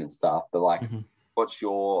game and stuff, but like, what's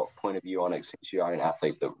your point of view on it since you're an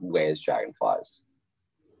athlete that wears Dragonflies?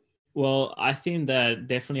 Well, I think that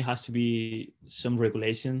definitely has to be some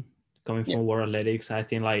regulation coming from World Athletics. I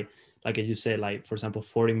think like as you said, like for example,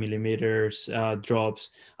 40 millimeters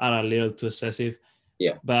drops are a little too excessive.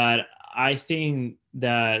 Yeah. But I think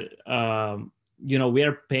that we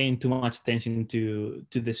are paying too much attention to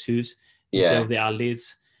the shoes instead of the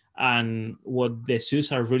athletes. And what the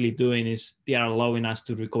shoes are really doing is they are allowing us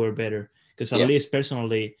to recover better. Because at least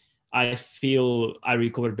personally, I feel I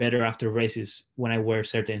recover better after races when I wear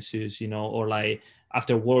certain shoes, or like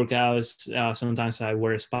after workouts, sometimes I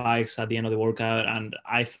wear spikes at the end of the workout, and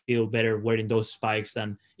I feel better wearing those spikes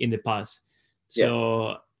than in the past.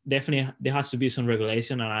 So definitely there has to be some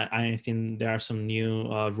regulation, and I think there are some new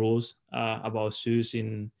rules about shoes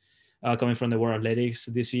in coming from the World Athletics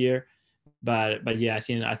this year. But yeah, I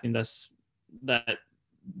think that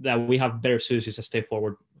we have better shoes is a step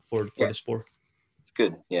forward for the sport. It's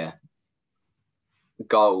good. Yeah.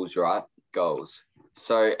 Goals, right? Goals.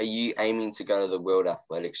 So are you aiming to go to the World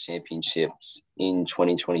Athletics Championships in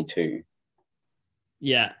 2022?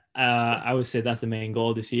 Yeah, I would say that's the main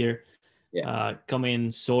goal this year.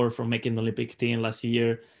 Coming sore from making the Olympic team last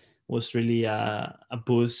year was really a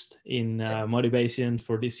boost in motivation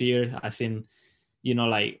for this year. I think,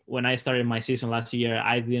 like when I started my season last year,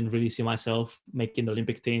 I didn't really see myself making the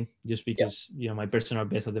Olympic team just because, my personal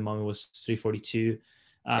best at the moment was 342.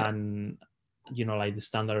 And, like the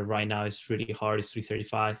standard right now is really hard, it's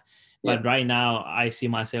 335. But right now I see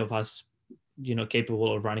myself as,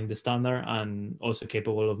 capable of running the standard and also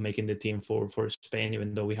capable of making the team for Spain,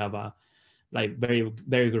 even though we have like very,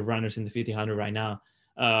 very good runners in the 1500 right now.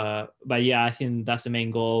 But yeah, I think that's the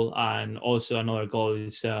main goal. And also another goal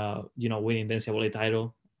is, winning the NCAA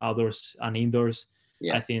title, outdoors and indoors.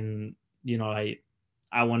 I think, like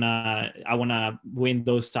I wanna win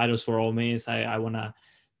those titles for Ole Miss. I wanna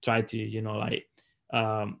try to,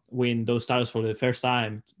 win those titles for the first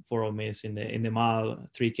time for Ole Miss in the mile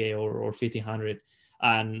 3K or 1500.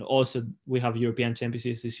 And also we have European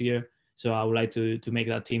championships this year. So I would like to make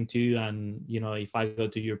that team too. And, if I go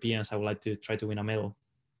to Europeans, I would like to try to win a medal.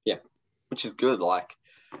 Yeah, which is good. Like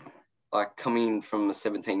coming from a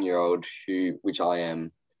 17-year-old which I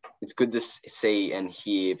am, it's good to see and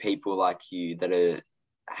hear people like you that are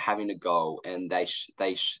having a goal and they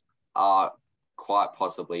are quite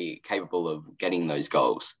possibly capable of getting those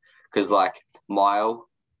goals. Because like mile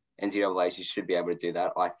NCAAs, you should be able to do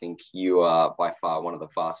that. I think you are by far one of the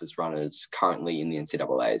fastest runners currently in the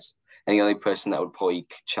NCAAs. And the only person that would probably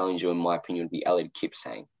challenge you, in my opinion, would be Elliot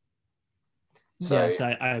Kipsang. So, yes,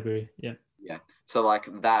 I agree. Yeah. Yeah. So like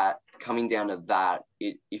that coming down to that,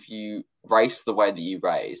 if you race the way that you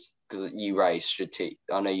race, because you race strategic,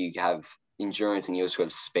 I know you have endurance and you also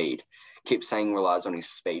have speed. Keep saying relies on his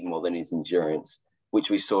speed more than his endurance, which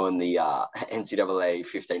we saw in the NCAA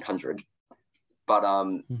 1500. But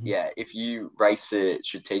yeah, if you race it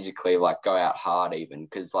strategically, like go out hard even,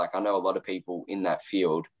 because like I know a lot of people in that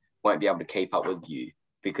field won't be able to keep up with you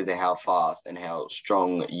because of how fast and how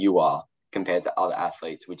strong you are compared to other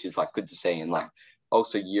athletes, which is like good to see. And like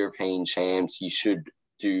also European champs, you should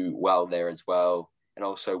do well there as well. And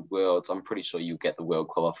also worlds, I'm pretty sure you'll get the world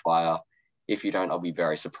qualifier. If you don't, I'll be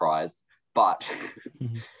very surprised. But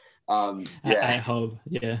yeah, I hope,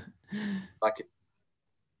 yeah. Like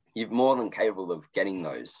you're more than capable of getting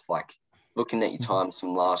those. Like looking at your times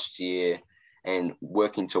from last year and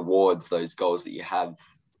working towards those goals that you have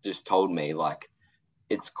just told me, like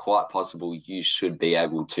it's quite possible you should be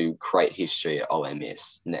able to create history at Ole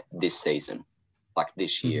Miss this season, like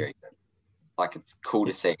this year. Even. Like it's cool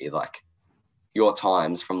to see like your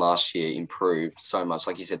times from last year improved so much.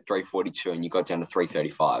 Like you said, 3:42 and you got down to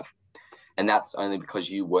 3:35. And that's only because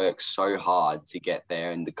you worked so hard to get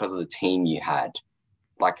there and because of the team you had.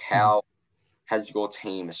 Like how has your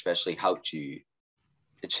team especially helped you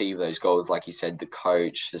achieve those goals? Like you said, the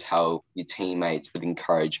coach has helped your teammates with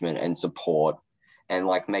encouragement and support and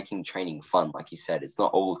like making training fun. Like you said, it's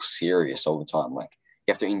not all serious all the time. Like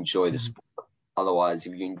you have to enjoy the sport. Otherwise,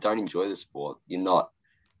 if you don't enjoy the sport, you're not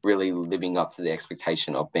really living up to the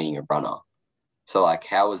expectation of being a runner. So like,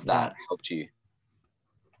 how has that helped you?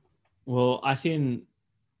 Well, I think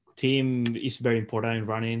team is very important in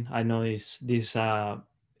running. I know it's this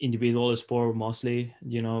individual sport mostly,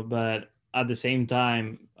 but at the same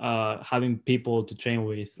time, having people to train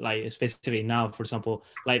with, like especially now, for example,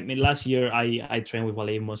 like last year I trained with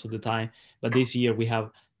Waleed most of the time, but this year we have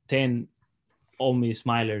 10 Ole Miss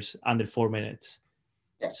milers under 4 minutes.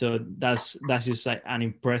 Yeah. So that's just like an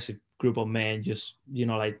impressive group of men, just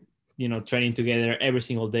training together every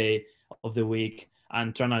single day of the week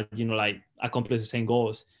and trying to accomplish the same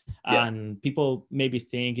goals. Yeah. And people maybe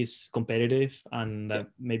think it's competitive and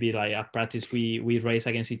maybe like at practice we race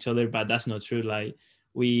against each other, but that's not true. Like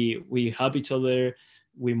we help each other,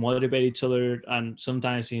 we motivate each other, and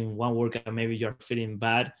sometimes in one workout maybe you're feeling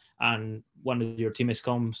bad and one of your teammates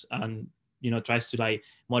comes and tries to like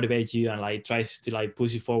motivate you and like tries to like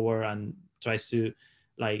push you forward and tries to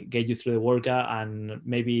like get you through the workout. And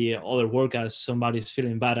maybe other workouts somebody's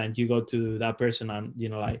feeling bad and you go to that person and you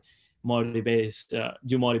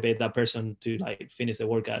motivate that person to like finish the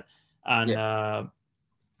workout. And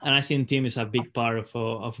I think team is a big part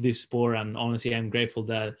of this sport. And honestly, I'm grateful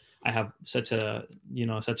that I have such a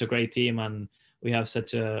great team and we have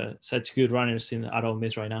such good runners at Ole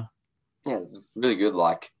Miss right now. Yeah, it's really good.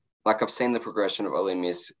 Like I've seen the progression of Ole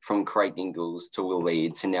Miss from Craig Ingles to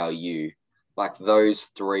Waleed to now you. Like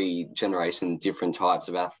those three generations, different types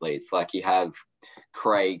of athletes. Like you have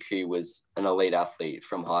Craig, who was an elite athlete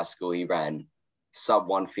from high school. He ran sub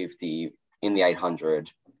 150 in the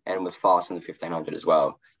 800 and was fast in the 1500 as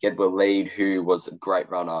well. You had Waleed, who was a great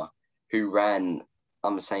runner, who ran,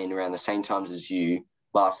 I'm saying, around the same times as you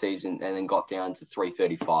last season and then got down to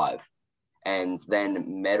 3:35. And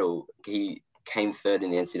then medal, he came third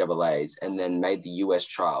in the NCAAs and then made the US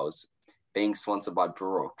trials, being sponsored by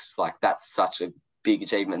Brooks. Like that's such a big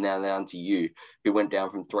achievement. Now down to you, who went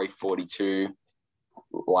down from 3:42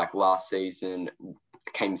 like last season,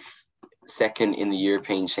 came second in the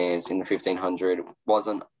European champs in the 1500,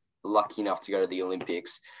 wasn't lucky enough to go to the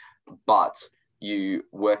Olympics, but you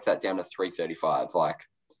worked that down to 3:35.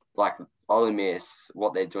 Like Ole Miss,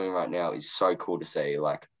 what they're doing right now is so cool to see.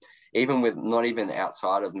 Like even with not even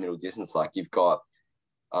outside of middle distance, like you've got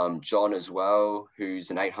John as well,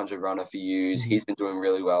 who's an 800 runner for you. Mm-hmm. He's been doing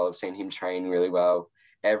really well. I've seen him train really well.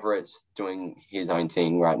 Everett's doing his own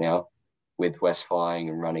thing right now with West flying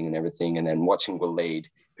and running and everything. And then watching Waleed,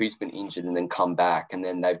 who's been injured and then come back. And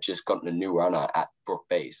then they've just gotten a new runner at Brook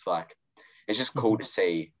Beast. Like, it's just cool to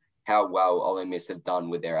see how well Ole Miss have done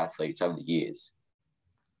with their athletes over the years.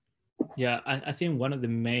 Yeah, I think one of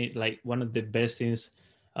the best things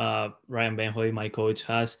Ryan Benhoy, my coach,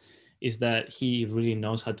 has is that he really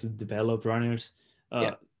knows how to develop runners.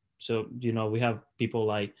 So, we have people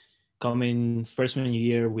like coming freshman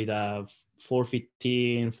year with a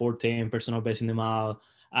 4:15, 4:10 personal best in the mile,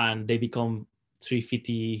 and they become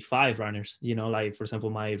 3:55 runners. Like, for example,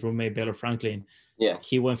 my roommate, Baylor Franklin,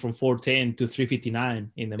 he went from 4:10 to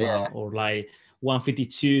 3:59 in the mile, or like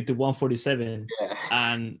 1:52 to 1:47.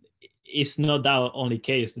 And it's not that only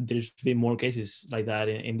case. There's been more cases like that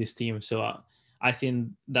in this team. So I think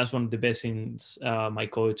that's one of the best things my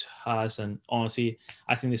coach has, and honestly,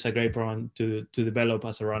 I think it's a great program to develop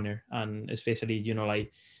as a runner, and especially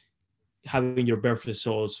like having your best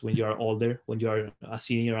results when you are older, when you are a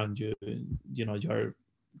senior, and you are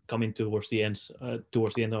coming towards the end of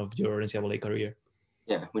your NCAA career.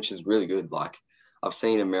 Yeah, which is really good. Like I've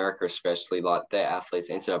seen America, especially like their athletes,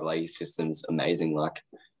 NCAA system's amazing. Like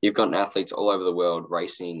you've got athletes all over the world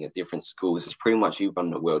racing at different schools. It's pretty much you run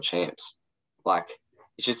the world champs. Like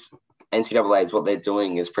it's just NCAA is what they're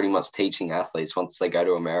doing is pretty much teaching athletes once they go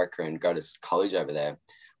to America and go to college over there,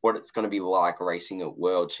 what it's going to be like racing at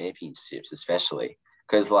world championships, especially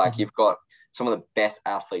because like you've got some of the best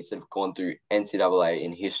athletes that have gone through NCAA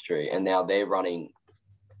in history, and now they're running.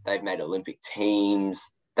 They've made Olympic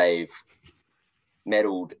teams. They've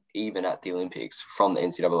medaled even at the Olympics from the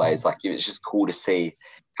NCAAs. Like it's just cool to see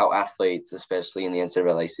how athletes, especially in the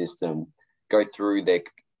NCAA system, go through their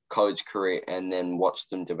college career and then watch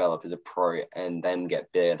them develop as a pro and then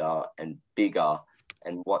get better and bigger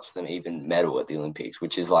and watch them even medal at the Olympics,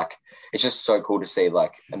 which is like, it's just so cool to see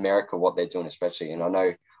like America, what they're doing, especially. And I know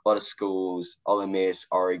a lot of schools, Ole Miss,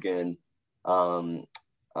 Oregon, Florida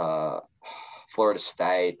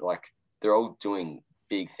State, like they're all doing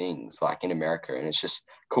big things like in America. And it's just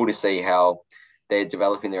cool to see how they're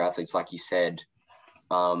developing their athletes, like you said,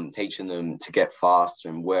 teaching them to get faster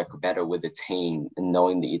and work better with a team and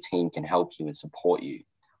knowing that your team can help you and support you.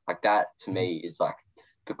 Like that to me is like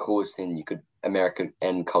the coolest thing America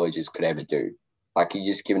and colleges could ever do. Like you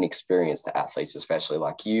just give an experience to athletes, especially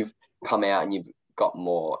like you've come out and you've got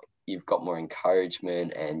more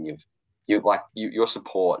encouragement, and your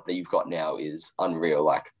support that you've got now is unreal.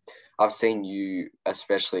 Like I've seen you,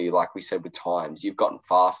 especially like we said with times, you've gotten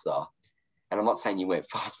faster. And I'm not saying you went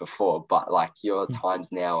fast before, but like your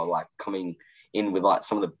times now are like coming in with like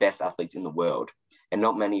some of the best athletes in the world. And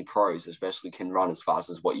not many pros especially can run as fast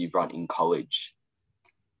as what you've run in college.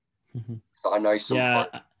 So I know some pros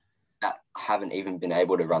that haven't even been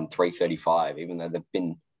able to run 3:35, even though they've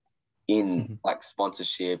been in like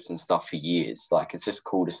sponsorships and stuff for years. Like it's just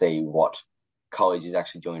cool to see what college is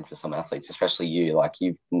actually doing for some athletes, especially you. Like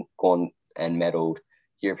you've gone and medaled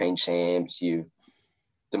European champs, you've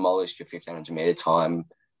demolished your 1500 meter time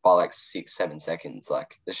by like 6-7 seconds.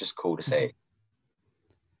 Like it's just cool to see.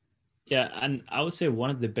 Yeah, and I would say one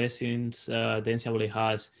of the best things the NCAA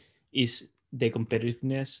has is the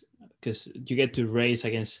competitiveness, because you get to race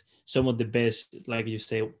against some of the best, like you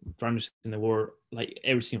say, runners in the world, like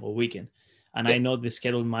every single weekend. And I know the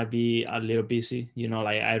schedule might be a little busy.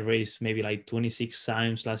 Like I raced maybe like 26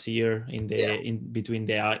 times last year in between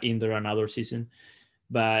the indoor and outdoor season.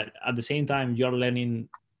 But at the same time, you're learning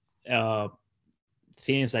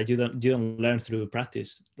things that you don't learn through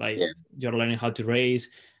practice. Like you're learning how to race,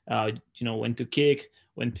 when to kick,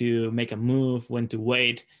 when to make a move, when to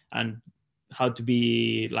wait, and how to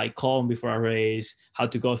be like calm before a race, how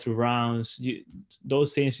to go through rounds.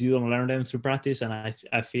 Those things you don't learn them through practice, and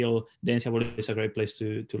I feel the NCAA is a great place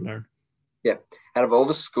to learn. Yeah, out of all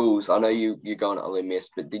the schools, I know you're going to Ole Miss,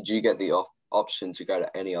 but did you get the option to go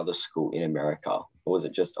to any other school in America, or was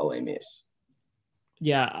it just Ole Miss?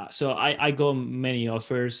 Yeah, so I got many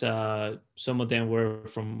offers. Some of them were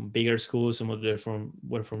from bigger schools, some of them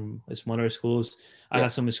were from smaller schools. I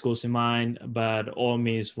had some schools in mind, but Ole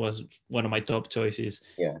Miss was one of my top choices,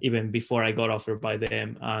 even before I got offered by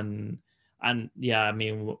them. And yeah, I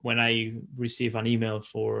mean, when I received an email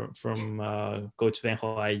from Coach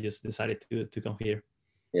Benjo, I just decided to come here.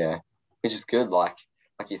 Yeah, which is good, like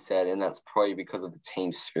you said, and that's probably because of the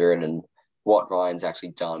team spirit and what Ryan's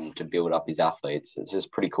actually done to build up his athletes. It's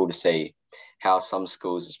just pretty cool to see how some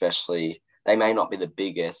schools, especially, they may not be the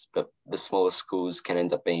biggest, but the smaller schools can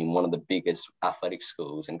end up being one of the biggest athletic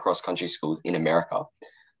schools and cross-country schools in America.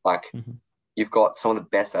 Like, you've got some of the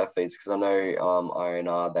best athletes, because I know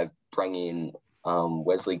INR, they bring in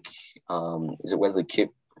Wesley, is it Wesley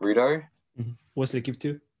Kipruto? Wesley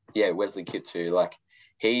Kiptoo? Yeah, Wesley Kiptoo. Like,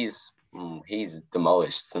 he's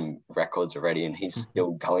demolished some records already, and he's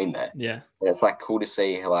still going there. Yeah, and it's like cool to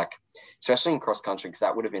see, like, especially in cross country, because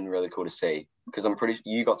that would have been really cool to see. Because I'm pretty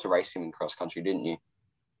you got to race him in cross country, didn't you?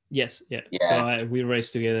 Yes, yeah. So we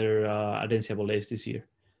raced together at NCAAs this year.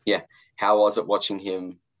 Yeah, how was it watching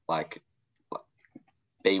him like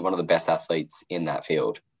be one of the best athletes in that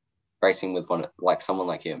field, racing with someone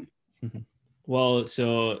like him? Well,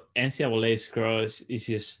 so NCAA's cross is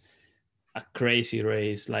just a crazy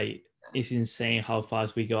race. Like, it's insane how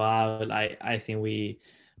fast we go out. I think we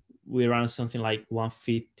ran something like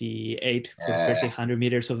 1:58 for the first 800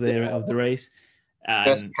 meters of the race.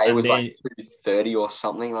 First K was like 2:30 or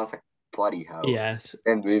something. And I was like, bloody hell. Yes.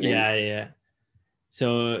 And moving. Yeah.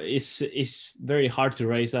 So it's very hard to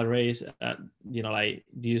race that race. Like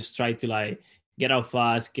you just try to like get out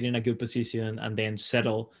fast, get in a good position, and then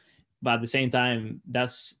settle. But at the same time, that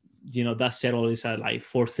settle is at like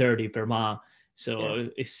 4:30 per mile. So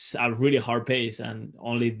it's a really hard pace, and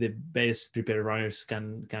only the best prepared runners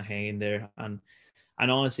can hang in there. And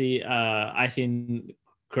honestly, I think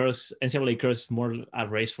NCAA cross is more a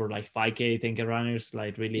race for like 5K, 10K runners,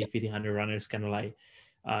 like really 1500 runners kind of like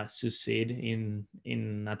succeed in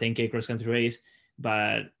a 10K cross country race.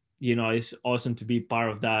 But it's awesome to be part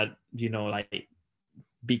of that. Like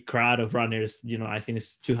big crowd of runners. I think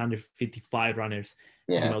it's 255 runners.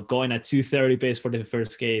 Going at 2:30 pace for the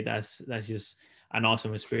first K. That's just an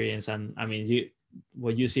awesome experience. And I mean,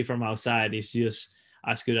 what you see from outside is just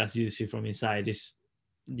as good as you see from inside. It's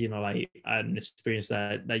like an experience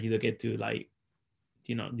that you don't get to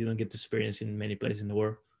you don't get to experience in many places in the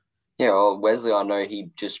world. Yeah, well, Wesley, I know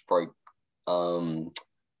he just broke one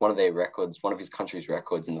of their records, one of his country's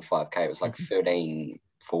records in the 5K. It was like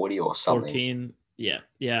 13:40 or something. 14,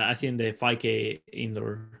 yeah. I think the 5K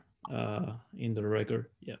indoor record.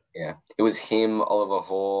 Yeah. It was him, Oliver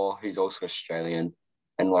Hoare, who's also Australian,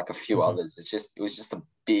 and like a few others. It was just a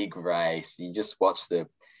big race.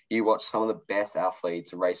 You watch some of the best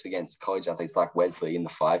athletes race against college athletes like Wesley in the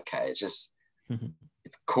 5K. It's just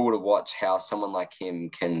it's cool to watch how someone like him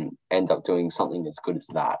can end up doing something as good as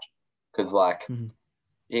that. Because like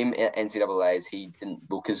him at NCAAs, he didn't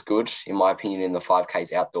look as good, in my opinion, in the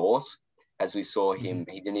 5Ks outdoors. As we saw him,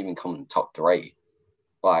 he didn't even come in the top 3.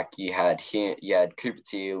 Like you had Cooper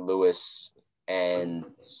Teare, Lewis, and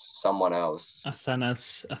someone else.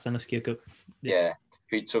 Athanas Kirkup. Yeah,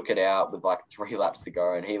 who took it out with like 3 laps to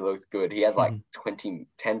go, and he looked good. He had like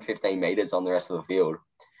 10, 15 meters on the rest of the field.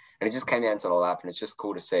 And it just came down to the lap, and it's just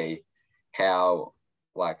cool to see how,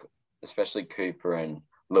 like, especially Cooper and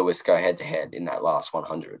Lewis go head-to-head in that last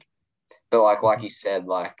 100. But, like he said,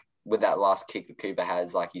 like, with that last kick that Cooper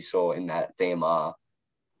has, like you saw in that DMR,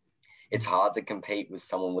 it's hard to compete with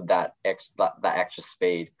someone with that extra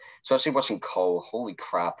speed, especially watching Cole. Holy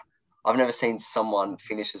crap. I've never seen someone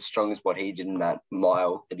finish as strong as what he did in that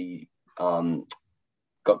mile that he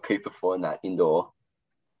got Cooper for in that indoor.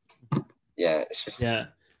 Yeah, it's just... Yeah,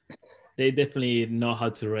 they definitely know how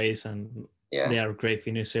to race, and they are great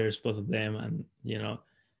finishers, both of them. And,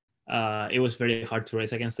 it was very hard to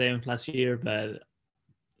race against them last year, but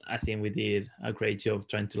I think we did a great job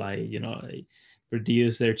trying to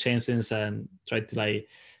reduce their chances and try to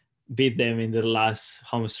beat them in the last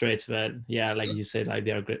home stretch. But yeah, like you said, like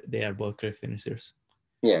they are both great finishers.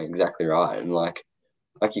 Yeah, exactly right. And like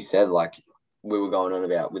you said, like we were going on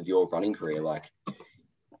about with your running career, like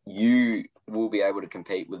you will be able to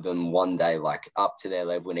compete with them one day, like up to their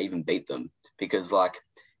level and even beat them. Because like,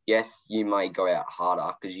 yes, you may go out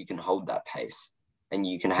harder because you can hold that pace and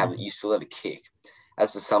you can have you still have a kick.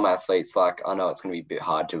 As for some athletes, like I know it's going to be a bit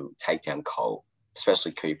hard to take down Cole,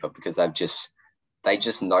 especially Cooper, because they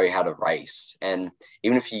just know how to race. And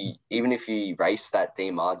even if you race that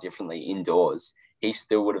DMR differently indoors, he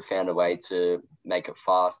still would have found a way to make it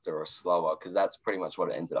faster or slower, because that's pretty much what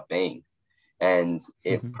it ended up being. And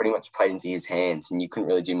it pretty much played into his hands, and you couldn't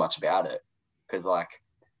really do much about it, because like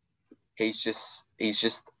he's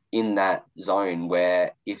just in that zone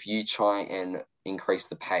where if you try and increase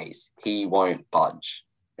the pace, he won't budge.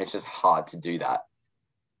 It's just hard to do that.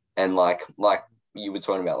 And like you were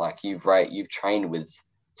talking about, like you've trained with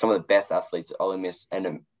some of the best athletes Ole Miss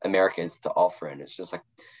and America has to offer, and it's just like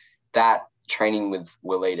that training with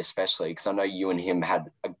Waleed, especially because I know you and him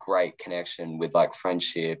had a great connection with like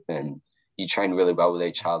friendship, and you trained really well with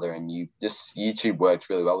each other, and you two worked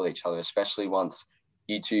really well with each other, especially once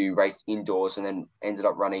you two raced indoors and then ended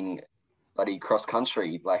up running bloody cross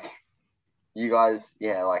country. Like you guys, you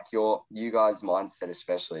guys' mindset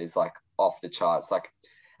especially is like off the charts. Like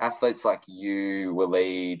athletes like you,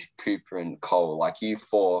 Waleed, Cooper, and Cole, like you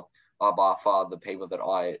four are by far the people that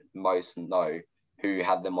I most know who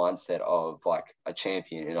have the mindset of like a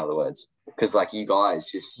champion, in other words, because like you guys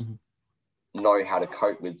just know how to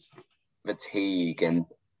cope with fatigue, and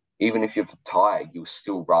even if you're tired, you'll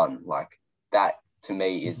still run. Like that to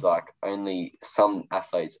me is like only some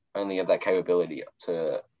athletes only have that capability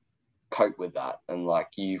to cope with that, and like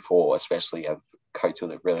you four especially have coped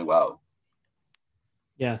with it really well.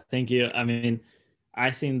 Yeah, thank you. I mean,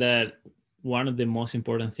 I think that one of the most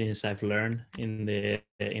important things I've learned in the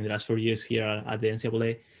last 4 years here at the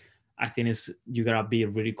NCAA, I think is you gotta be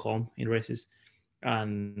really calm in races,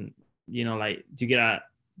 and like you gotta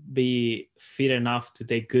be fit enough to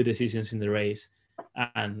take good decisions in the race,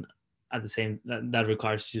 and at the same that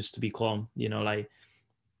requires just to be calm. Like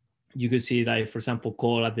you could see, like, for example,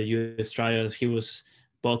 Cole at the US trials, he was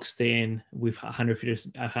boxed in with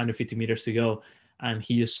 150 meters to go, and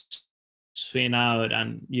he just swing out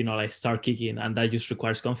and, you know, like start kicking, and that just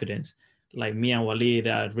requires confidence. Like me and Walid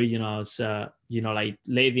at regionals, you know, like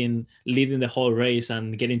leading the whole race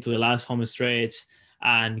and getting to the last home stretch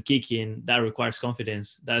and kicking, that requires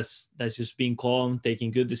confidence. That's just being calm,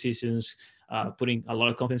 taking good decisions, putting a lot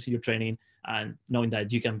of confidence in your training, and knowing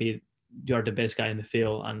that you're the best guy in the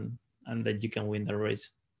field, and that you can win the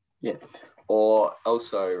race. Yeah. Or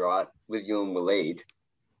also, right, with you and Waleed,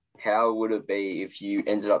 how would it be if you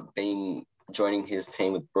ended up joining his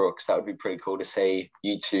team with Brooks? That would be pretty cool to see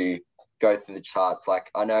you two go through the charts.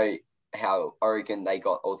 Like, I know how Oregon, they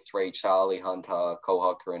got all three, Charlie, Hunter, Cole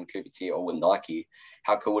Hocker, and Cooper T, all with Nike.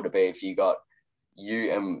 How cool would it be if you got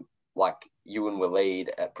you and Waleed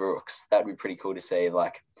at Brooks? That'd be pretty cool to see.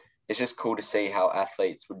 Like, it's just cool to see how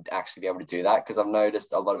athletes would actually be able to do that, because I've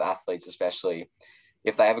noticed a lot of athletes, especially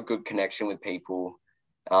if they have a good connection with people,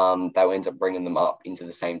 they'll end up bringing them up into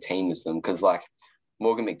the same team as them. Because like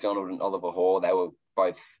Morgan McDonald and Oliver Hall, they were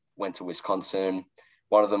both went to Wisconsin.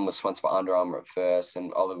 One of them was sponsored by Under Armour at first,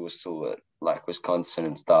 and Oliver was still at like Wisconsin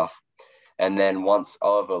and stuff. And then once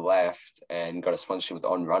Oliver left and got a sponsorship with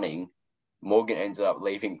On Running, Morgan ended up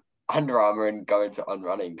leaving Under Armour and going to On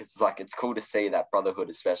Running, because it's cool to see that brotherhood,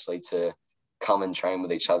 especially to come and train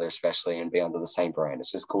with each other, especially, and be under the same brand.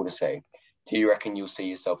 It's just cool to see. Do you reckon you'll see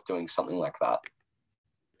yourself doing something like that?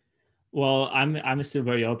 Well, I'm still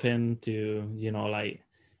very open to, you know, like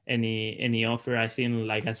any offer. I think,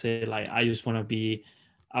 like I said, like I just want to be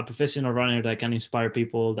a professional runner that can inspire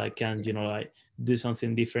people, that can, you know, like do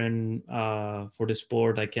something different for the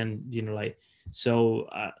sport. I can, you know, like so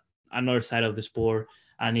another side of the sport.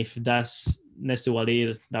 And if that's next to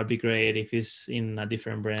Walid, that'd be great. If it's in a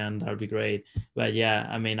different brand, that'd be great. But yeah,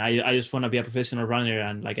 I mean, I just want to be a professional runner,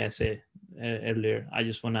 and like I said earlier, I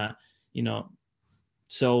just want to, you know,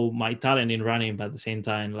 show my talent in running, but at the same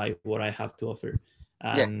time, like what I have to offer.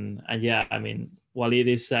 And yeah, I mean, Walid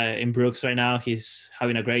is in Brooks right now. He's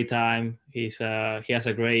having a great time. He has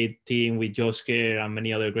a great team with Joe Scare and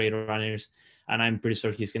many other great runners, and I'm pretty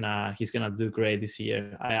sure he's gonna do great this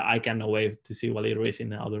year. I cannot wait to see Walid racing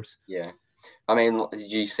the others. Yeah. I mean,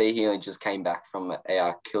 did you see he just came back from a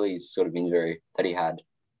Achilles sort of injury that he had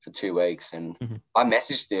for 2 weeks? And I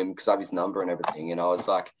messaged him because I have his number and everything. And I was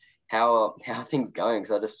like, how are things going?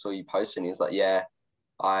 Because I just saw you posting. He's like, yeah,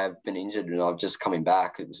 I've been injured and I'm just coming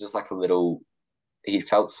back. It was just like he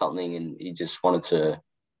felt something and he just wanted to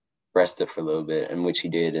rest it for a little bit, and which he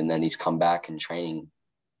did. And then he's come back and training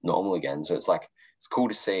normal again. So it's like, it's cool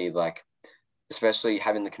to see, like, especially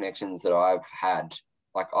having the connections that I've had.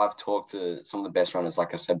 Like, I've talked to some of the best runners,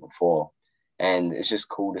 like I said before, and it's just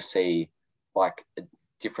cool to see like a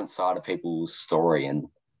different side of people's story. And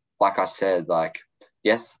like I said, like,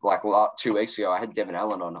 yes, like 2 weeks ago, I had Devin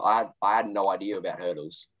Allen on. I had no idea about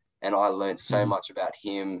hurdles, and I learned so much about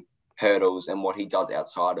him, hurdles, and what he does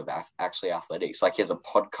outside of actually athletics. Like, he has a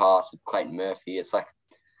podcast with Clayton Murphy. It's like,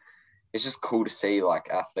 it's just cool to see like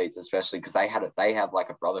athletes, especially because they have like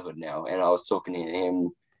a brotherhood now. And I was talking to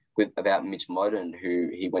him about Mitch Modern, who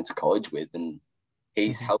he went to college with, and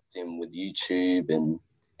he's helped him with YouTube and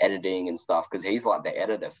editing and stuff, because he's like the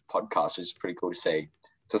editor for podcasts, which is pretty cool to see.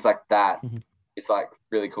 So it's like that. It's like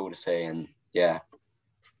really cool to see. And yeah.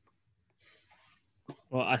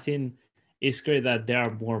 Well, I think it's great that there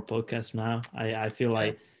are more podcasts now. I feel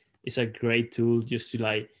like it's a great tool just to,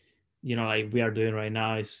 like, you know, like we are doing right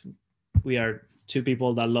now. We are two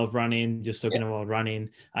people that love running, just talking about running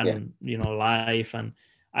and, you know, life. And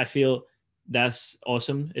I feel that's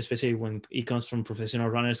awesome, especially when it comes from professional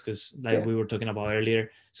runners, because like we were talking about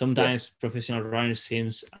earlier, sometimes professional runners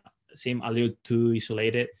seem a little too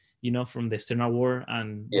isolated, you know, from the external world.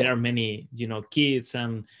 And there are many, you know, kids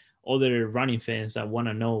and other running fans that want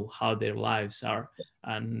to know how their lives are.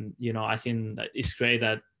 And, you know, I think that it's great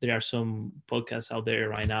that there are some podcasts out there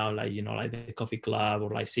right now, like, you know, like the Coffee Club,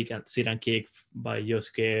 or like Sit and Kick by Joe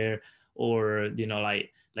Scare, or, you know,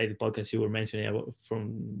 like the podcast you were mentioning about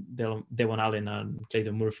from Devon Allen and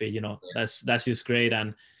Clayton Murphy. You know, that's just great,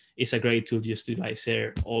 and it's a great tool just to like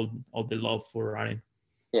share all the love for running.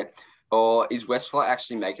 Yeah. Or is Westflight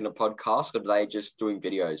actually making a podcast, or are they just doing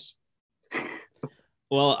videos?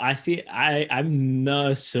 Well, I think I'm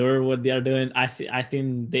not sure what they are doing. I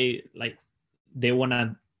think they want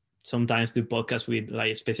to sometimes do podcasts with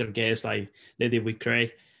like special guests, like they did with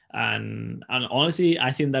Craig. And honestly,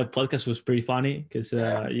 I think that podcast was pretty funny because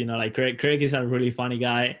you know, like Craig is a really funny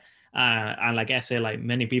guy, and like I said, like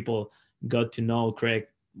many people got to know Craig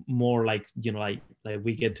more like, like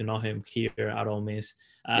we get to know him here at Ole Miss,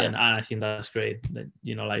 and I think that's great. That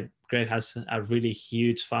like Greg has a really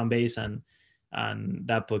huge fan base, and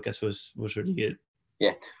that podcast was really good.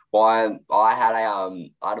 Yeah, well, I had a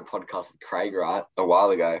podcast with Craig right a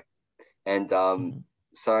while ago, and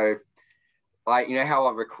so how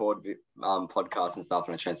I record podcasts and stuff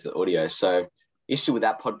and I transfer the audio. So issue with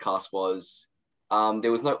that podcast was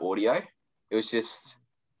there was no audio; it was just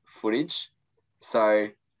footage. So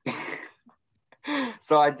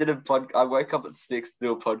so I did I woke up at 6 to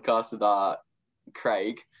do a podcast with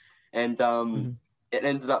Craig, and it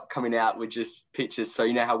ended up coming out with just pictures.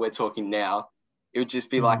 So how we're talking now, it would just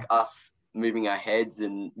be like us moving our heads,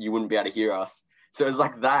 and you wouldn't be able to hear us. So it was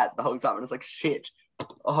like that the whole time. And I was like, shit,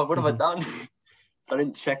 what have I done? So I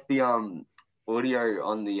didn't check the audio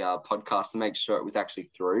on the podcast to make sure it was actually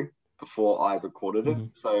through before I recorded it.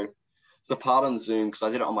 So it's a part on Zoom because I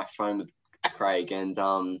did it on my phone with Craig, and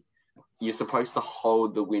you're supposed to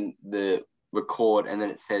hold the record, and then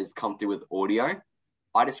it says come through with audio.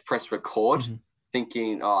 I just pressed record,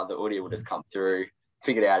 thinking, the audio would just come through.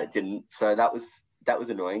 Figured out it didn't, so that was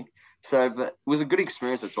annoying. So, but it was a good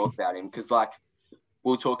experience to talk about him because, like, we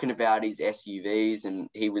were talking about his SUVs, and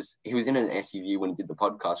he was in an SUV when he did the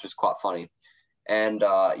podcast, which was quite funny. And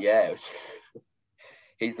it was,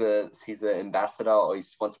 he's the ambassador, or he's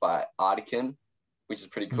sponsored by Artican, which is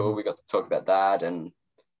pretty cool. We got to talk about that and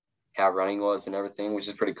how running was and everything, which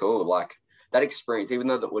is pretty cool. Like that experience, even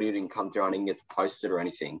though the audio didn't come through, I didn't get to post it or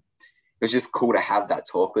anything. It was just cool to have that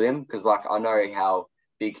talk with him because, like, I know how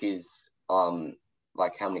big his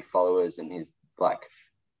like how many followers and his like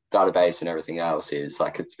database and everything else is.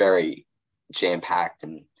 Like, it's very jam packed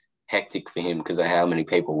and hectic for him because of how many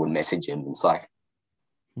people would message him. It's like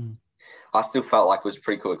I still felt like it was a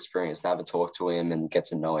pretty cool experience to have a talk to him and get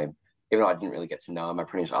to know him. Even though I didn't really get to know him, I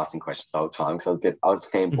pretty much asked him questions all the time because I was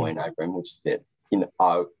fanboying over him, which is a bit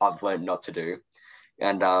I've learned not to do.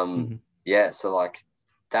 And so like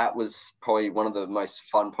that was probably one of the most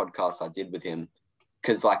fun podcasts I did with him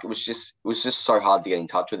because like it was just so hard to get in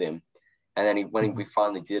touch with him. And then when we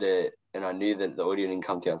finally did it, and I knew that the audio didn't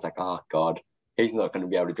come to, I was like, oh God, he's not going to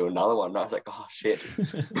be able to do another one. And I was like, oh shit.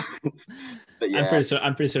 But yeah,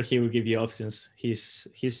 I'm pretty sure he will give you options. He's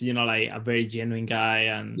like a very genuine guy,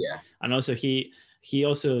 and also he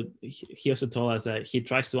also told us that he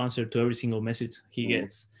tries to answer to every single message he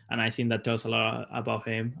gets, and I think that tells a lot about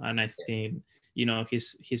him. And I think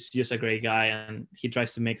he's just a great guy, and he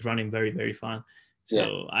tries to make running very, very fun.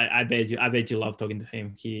 So I bet you love talking to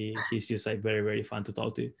him. He's just like very, very fun to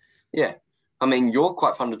talk to. Yeah, I mean, you're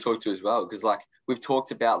quite fun to talk to as well because like we've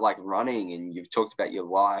talked about like running, and you've talked about your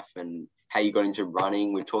life and how you got into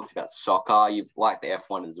running. We've talked about soccer. You've liked the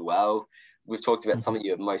F1 as well. We've talked about some of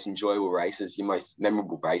your most enjoyable races, your most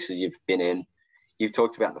memorable races you've been in. You've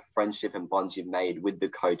talked about the friendship and bonds you've made with the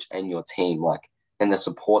coach and your team, like, and the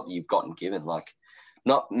support that you've gotten given. Like,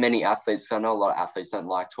 not many athletes, I know a lot of athletes don't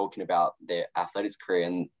like talking about their athletics career,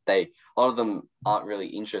 and a lot of them aren't really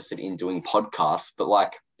interested in doing podcasts, but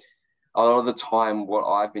like a lot of the time what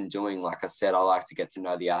I've been doing, like I said, I like to get to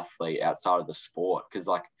know the athlete outside of the sport because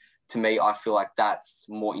like, to me, I feel like that's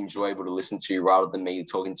more enjoyable to listen to rather than me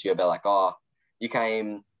talking to you about like, oh, you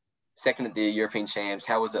came second at the European champs.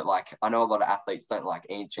 How was it? Like, I know a lot of athletes don't like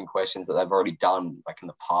answering questions that they've already done like in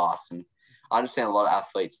the past. And I understand a lot of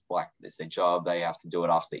athletes, like it's their job. They have to do it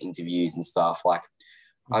after the interviews and stuff. Like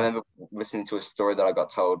I remember listening to a story that I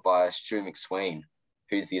got told by Stu McSween,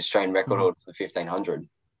 who's the Australian record holder for the 1500.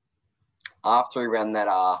 After he ran that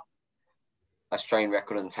Australian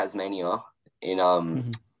record in Tasmania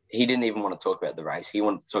in he didn't even want to talk about the race. He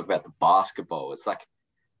wanted to talk about the basketball. It's like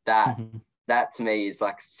that. That to me is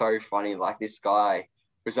like so funny. Like this guy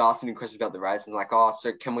was asking him questions about the race and like, oh,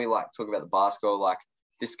 so can we like talk about the basketball? Like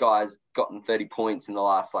this guy's gotten 30 points in the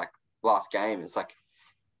last game. It's like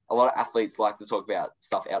a lot of athletes like to talk about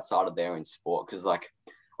stuff outside of their own sport because like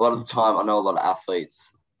a lot of the time I know a lot of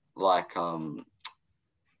athletes like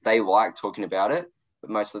they like talking about it. But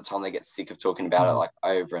most of the time they get sick of talking about it like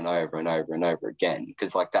over and over and over and over again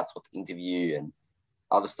because like that's what the interview and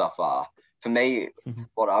other stuff are. For me,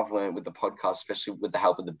 what I've learned with the podcast, especially with the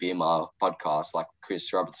help of the Beer Mile podcast, like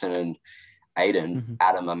Chris Robertson and Adam.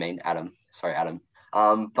 They've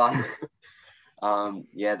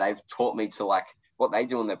taught me to like what they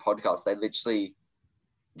do on their podcast. They literally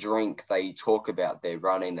drink, they talk about their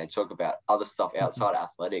running, they talk about other stuff outside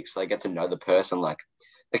athletics. So they get to know the person, like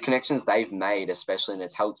the connections they've made, especially, and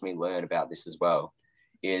it's helped me learn about this as well,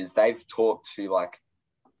 is they've talked to like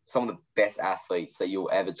some of the best athletes that you'll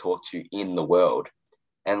ever talk to in the world.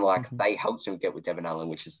 And like they helped me get with Devon Allen,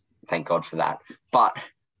 which is thank God for that. But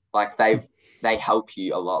Like they help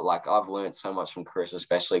you a lot. Like I've learned so much from Chris,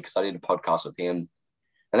 especially because I did a podcast with him.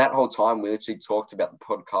 And that whole time we literally talked about the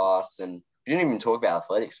podcast, and we didn't even talk about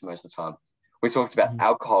athletics for most of the time. We talked about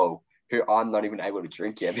alcohol, who I'm not even able to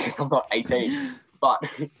drink yet because I'm not 18. But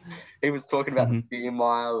he was talking about the beer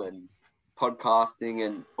mile and podcasting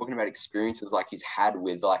and talking about experiences like he's had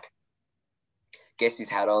with like guests he's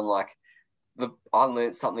had on. Like I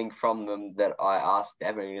learned something from them that I asked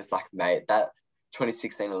Devin, and it's like, mate, that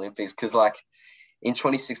 2016 Olympics, because like in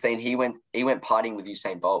 2016 he went partying with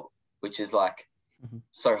Usain Bolt, which is like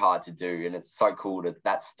so hard to do, and it's so cool to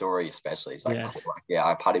that story, especially. It's like, cool. Like, yeah,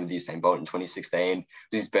 I partied with Usain Bolt in 2016. It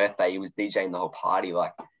was his birthday. He was DJing the whole party,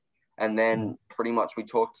 like, and then pretty much we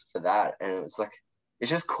talked for that, and it was like,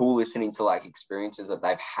 it's just cool listening to like experiences that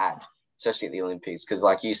they've had, especially at the Olympics, because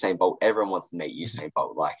like Usain Bolt, everyone wants to meet Usain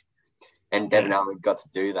Bolt, like, and Devin Allen got to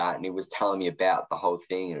do that, and he was telling me about the whole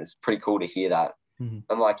thing, and it was pretty cool to hear that.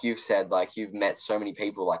 And like you've said, like you've met so many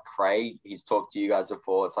people, like Craig, he's talked to you guys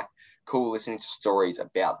before. It's like cool listening to stories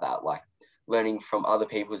about that, like learning from other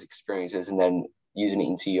people's experiences and then using it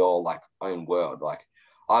into your like own world. Like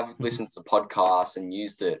I've listened to podcasts and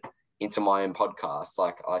used it into my own podcast.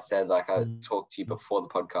 Like I said, like I talked to you before the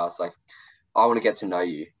podcast, like I want to get to know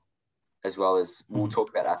you, as well as we'll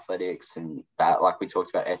talk about athletics and that, like we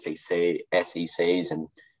talked about SECs and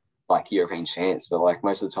like European champs, but like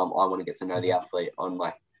most of the time I want to get to know the athlete on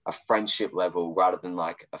like a friendship level rather than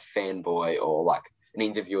like a fanboy or like an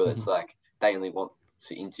interviewer that's like they only want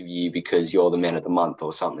to interview you because you're the man of the month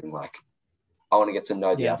or something. Like I want to get to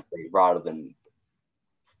know the athlete rather than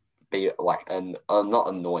be like not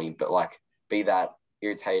annoying, but like be that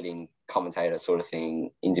irritating commentator sort of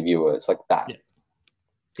thing, interviewer. It's like that.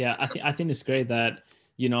 Yeah, I think it's great that,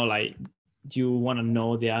 you know, like you want to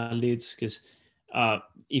know the athletes, because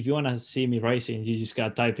if you want to see me racing, you just got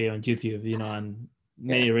to type it on YouTube, you know, and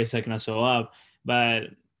many races are going to show up.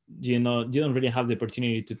 But, you know, you don't really have the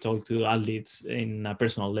opportunity to talk to athletes in a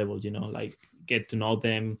personal level, you know, like get to know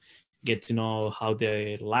them, get to know how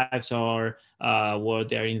their lives are, what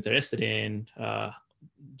they're interested in,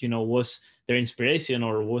 you know, what's their inspiration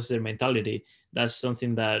or what's their mentality. That's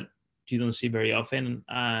something that you don't see very often.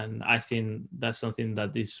 And I think that's something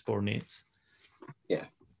that this sport needs. Yeah.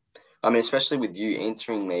 I mean, especially with you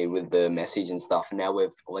answering me with the message and stuff. And now we've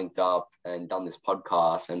linked up and done this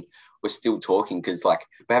podcast and we're still talking because, like,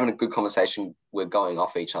 we're having a good conversation. We're going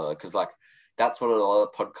off each other because, like, that's what a lot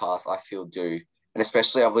of podcasts I feel do. And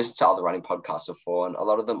especially I've listened to other running podcasts before, and a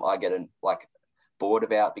lot of them I get, like, bored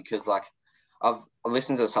about because, like, I've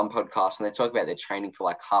listened to some podcasts and they talk about their training for,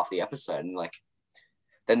 like, half the episode and, like,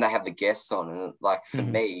 then they have the guests on. And, like, for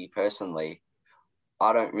me personally,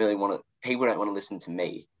 I don't really want to – people don't want to listen to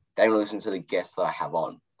me. They want to listen to the guests that I have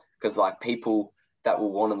on. Because, like, people that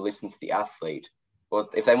will want to listen to the athlete, or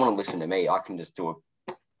if they want to listen to me, I can just do a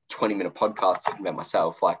 20-minute podcast talking about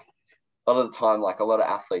myself. Like, a lot of the time, like, a lot of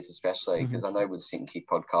athletes especially, because I know with Sit and Kick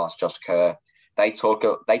podcast, Josh Kerr, they talk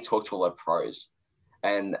to a lot of pros.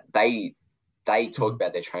 And they talk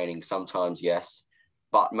about their training sometimes, yes.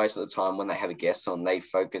 But most of the time when they have a guest on, they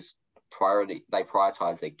prioritize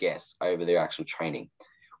their guests over their actual training,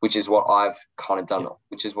 which is what I've kind of done,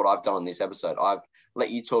 which is what I've done on this episode. I've let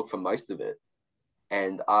you talk for most of it.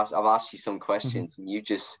 And I've asked you some questions and you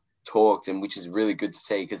just talked, and which is really good to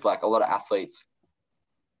see because, like, a lot of athletes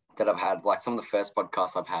that I've had, like some of the first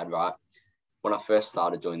podcasts I've had, right, when I first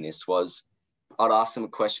started doing this was I'd ask them a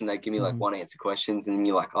question, they'd give me like one answer questions, and then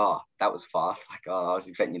you're like, oh, that was fast. Like, oh, I was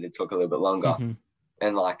expecting you to talk a little bit longer.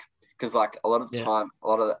 And like, because like a lot of the time, a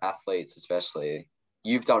lot of the athletes, especially,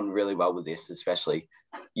 you've done really well with this, especially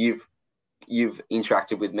you've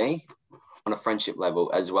interacted with me on a friendship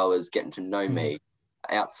level as well as getting to know me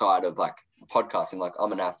outside of like podcasting. Like,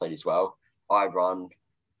 I'm an athlete as well. I run.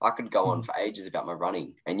 I could go on for ages about my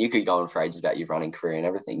running, and you could go on for ages about your running career and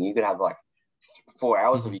everything. You could have like 4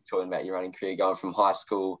 hours of you talking about your running career, going from high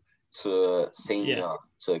school to senior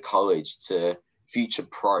to college to future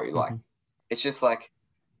pro. Like, it's just like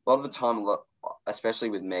a lot of the time, especially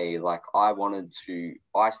with me, like I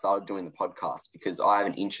started doing the podcast because I have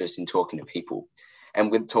an interest in talking to people. And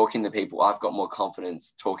with talking to people, I've got more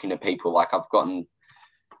confidence talking to people. Like I've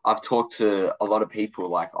talked to a lot of people.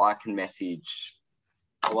 Like I can message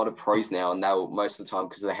a lot of pros now, and they'll most of the time,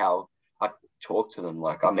 because of how I talk to them.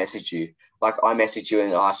 Like I message you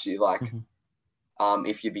and ask you like,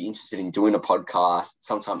 if you'd be interested in doing a podcast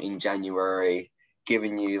sometime in January,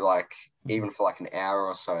 giving you like, even for like an hour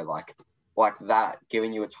or so, like that,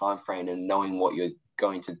 giving you a time frame and knowing what you're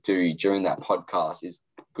going to do during that podcast is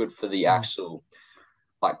good for the actual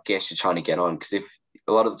like guests you're trying to get on. Because if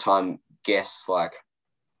a lot of the time guests, like,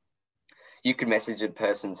 you could message a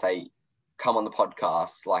person, say, come on the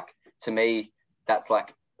podcast. Like, to me, that's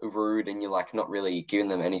like rude, and you're like not really giving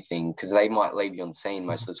them anything, because they might leave you on scene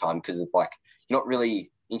most of the time, because of like you're not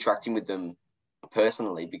really interacting with them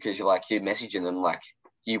personally, because you're messaging them like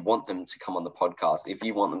you want them to come on the podcast. If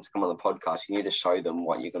you want them to come on the podcast, you need to show them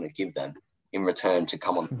what you're going to give them in return to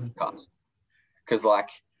come on the podcast. Because like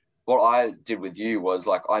what I did with you was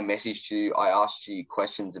like I messaged you, I asked you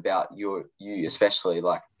questions about you especially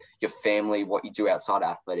like your family, what you do outside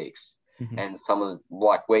athletics, and some of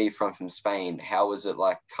like where you're from Spain. How was it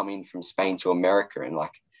like coming from Spain to America, and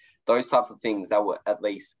like those types of things that will at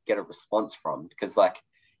least get a response from, because like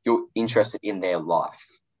you're interested in their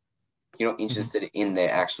life. You're not interested in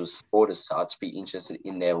their actual sport as such, but interested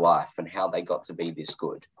in their life and how they got to be this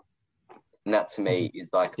good. And that to me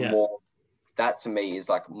is like more, that to me is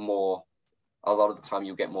like more, a lot of the time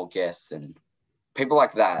you'll get more guests and people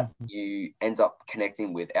like that you end up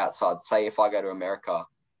connecting with outside. Say if I go to America,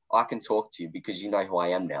 I can talk to you because you know who I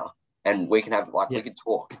am now, and we can have like, we can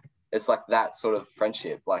talk. It's like that sort of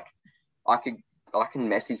friendship. Like I can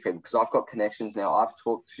message people because I've got connections now. I've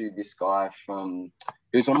talked to this guy from,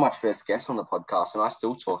 he was one of my first guests on the podcast, and I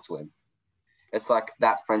still talk to him. It's like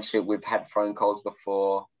that friendship. We've had phone calls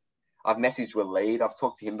before. I've messaged Waleed. I've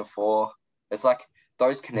talked to him before. It's like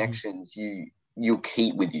those connections you'll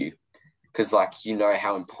keep with you, because like you know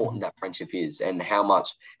how important that friendship is and how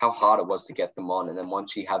hard it was to get them on. And then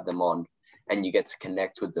once you have them on and you get to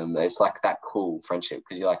connect with them, it's like that cool friendship,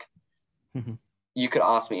 because you're like, you could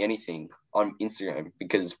ask me anything on Instagram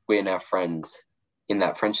because we're now friends in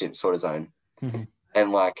that friendship sort of zone.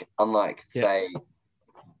 And like, unlike say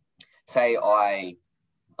I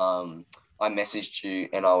messaged you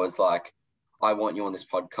and I was like, I want you on this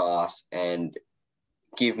podcast and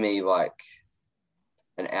give me like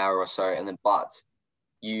an hour or so, and then but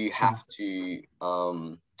you have to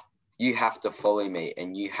follow me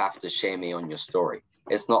and you have to share me on your story.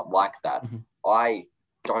 It's not like that. I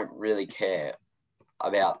don't really care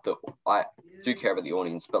about I do care about the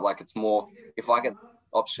audience, but like it's more if I get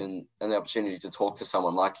option and the opportunity to talk to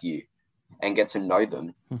someone like you and get to know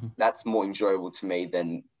them, that's more enjoyable to me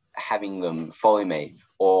than having them follow me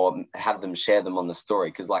or have them share them on the story.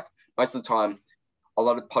 Because like most of the time, a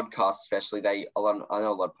lot of podcasts, especially I know a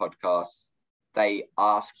lot of podcasts, they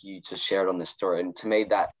ask you to share it on the story, and to me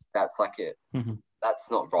that's like it. That's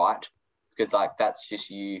not right, because like that's just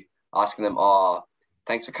you asking them, oh,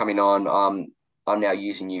 thanks for coming on. I'm now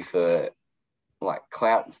using you for like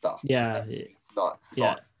clout and stuff. That's not.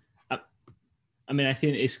 I mean, I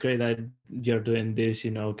think it's great that you're doing this,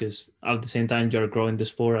 because at the same time you're growing the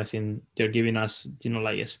sport. I think you're giving us,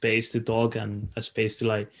 like a space to talk and a space to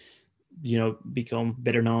like, become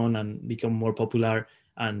better known and become more popular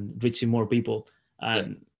and reaching more people.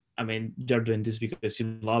 And I mean, you're doing this because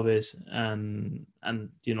you love it, and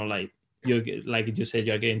like you said,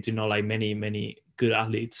 you're getting to know like many good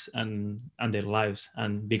athletes and their lives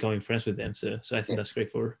and becoming friends with them. So I think that's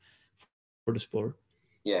great for the sport.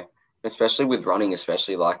 Yeah, especially with running,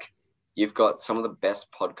 especially like you've got some of the best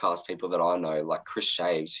podcast people that I know, like Chris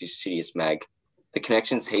Shaves, who's Citius Mag. The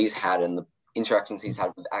connections he's had and the interactions he's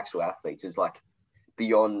had with actual athletes is like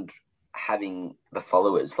beyond having the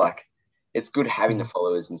followers. Like it's good having the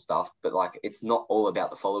followers and stuff, but like it's not all about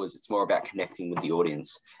the followers. It's more about connecting with the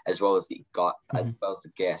audience as well as the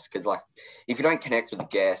guests. Because like if you don't connect with the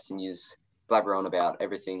guests and you just blabber on about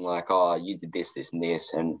everything, like, oh, you did this, and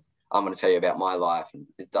this, and I'm going to tell you about my life, and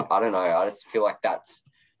I don't know. I just feel like that's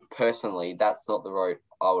not the road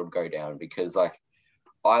I would go down, because like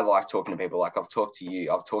I like talking to people. Like I've talked to you,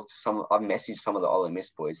 I've messaged some of the Ole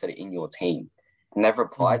Miss boys that are in your team, and they've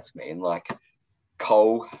replied to me. And like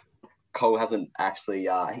Cole hasn't actually,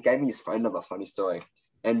 he gave me his phone number, funny story.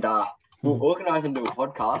 And we'll organize him to a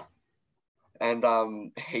podcast.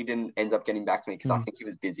 And he didn't end up getting back to me because I think he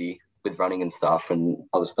was busy with running and stuff and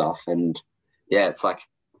other stuff. And yeah, it's like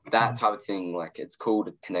that type of thing. Like it's cool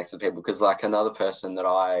to connect with people, because like another person that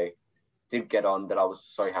I did get on that I was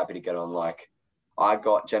so happy to get on, like I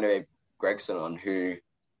got Genevieve Gregson on, who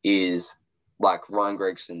is like Ryan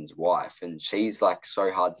Gregson's wife, and she's like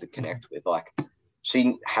so hard to connect with. Like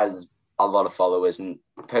she has a lot of followers, and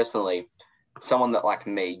personally, someone that like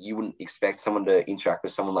me, you wouldn't expect someone to interact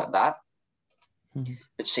with someone like that.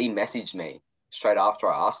 But she messaged me straight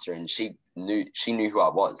after I asked her, and she knew who I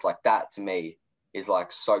was. Like that to me is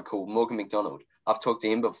like so cool. Morgan McDonald, I've talked to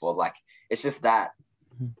him before. Like it's just that,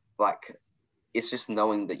 like it's just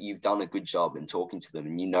knowing that you've done a good job and talking to them,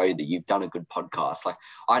 and you know that you've done a good podcast. Like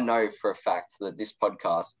I know for a fact that this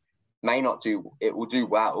podcast will do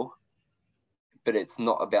well, but it's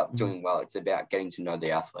not about doing well. It's about getting to know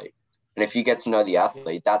the athlete. And if you get to know the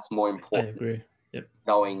athlete, that's more I important agree. Yep.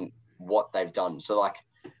 knowing what they've done. So like,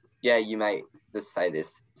 yeah, you may just say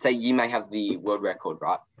this. Say you may have the world record,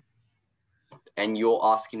 right? And you're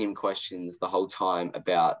asking him questions the whole time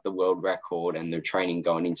about the world record and the training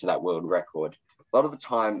going into that world record. A lot of the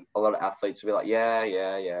time, a lot of athletes will be like,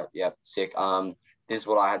 yeah, sick. This is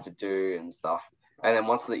what I had to do and stuff. And then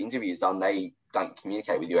once the interview is done, they don't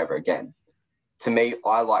communicate with you ever again. To me,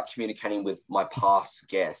 I like communicating with my past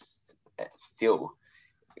guests still.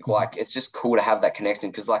 Like, it's just cool to have that connection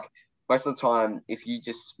because, like, most of the time, if you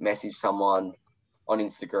just message someone on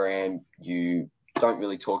Instagram, you don't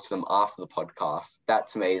really talk to them after the podcast. That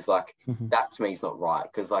to me is like, that to me is not right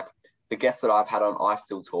because, like, the guests that I've had on, I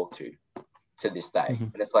still talk to this day.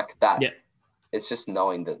 And it's like that. Yeah. It's just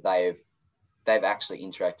knowing that they've actually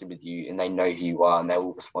interacted with you and they know who you are and they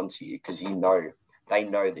will respond to you because they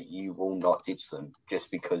know that you will not ditch them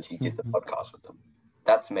just because you did the podcast with them.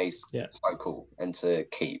 That to me is so cool and to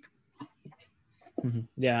keep.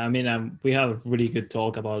 Yeah, I mean, we have really good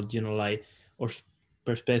talk about, like our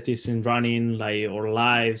perspectives in running, like our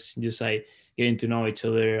lives, just like getting to know each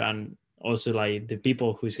other, and also like the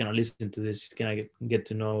people who's gonna listen to this is gonna get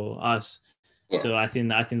to know us. Yeah. So I think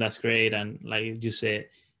that's great. And like you said,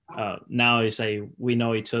 now it's like we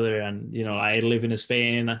know each other, and I live in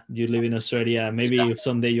Spain, you live in Australia. Maybe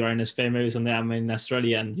someday you are in Spain, maybe someday I'm in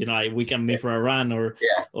Australia, and like we can meet for a run,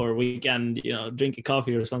 or we can drink a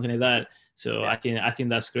coffee or something like that. So I think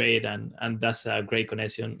that's great, and that's a great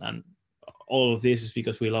connection. And all of this is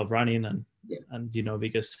because we love running, and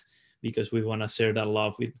because we want to share that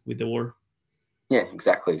love with the world. Yeah,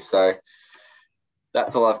 exactly. So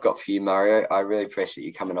that's all I've got for you, Mario. I really appreciate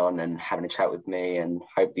you coming on and having a chat with me, and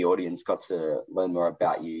hope the audience got to learn more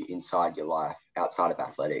about you inside your life, outside of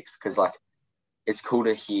athletics. Because, like, it's cool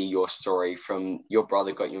to hear your story from your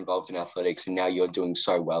brother got you involved in athletics, and now you're doing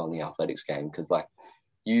so well in the athletics game. Because, like,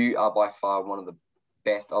 you are by far one of the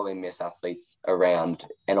best Ole Miss athletes around,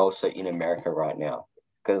 and also in America right now.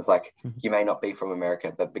 Because, like, you may not be from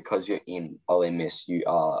America, but because you're in Ole Miss, you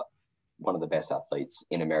are one of the best athletes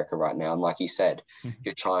in America right now. And like you said,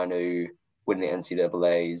 you're trying to win the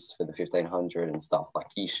NCAAs for the 1500 and stuff. Like,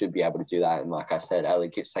 you should be able to do that. And like I said, Ellie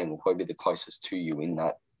Kipsang will probably be the closest to you in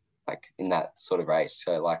that sort of race.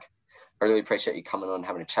 So, like, I really appreciate you coming on,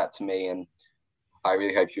 having a chat to me, and I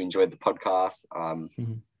really hope you enjoyed the podcast.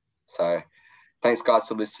 So thanks, guys,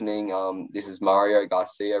 for listening. This is Mario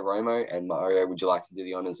Garcia Romo. And Mario, would you like to do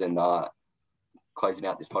the honors and closing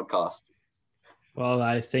out this podcast? Well,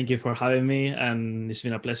 I thank you for having me, and it's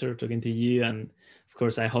been a pleasure talking to you. And of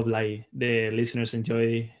course, I hope like the listeners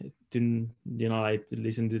enjoy to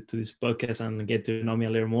listen to this podcast and get to know me a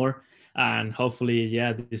little more. And hopefully,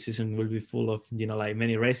 this season will be full of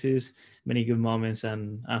many races, many good moments,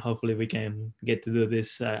 and hopefully we can get to do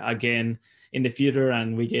this again in the future.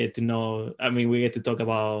 And we get to know. I mean, we get to talk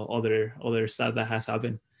about other stuff that has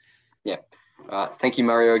happened. Yeah. Thank you,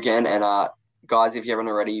 Mario, again, and guys, if you haven't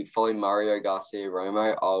already, follow Mario Garcia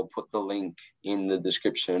Romo. I'll put the link in the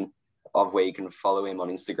description of where you can follow him on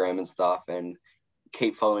Instagram and stuff, and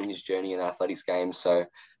keep following his journey in the athletics game. So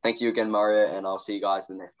thank you again, Mario, and I'll see you guys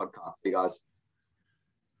in the next podcast. See you guys.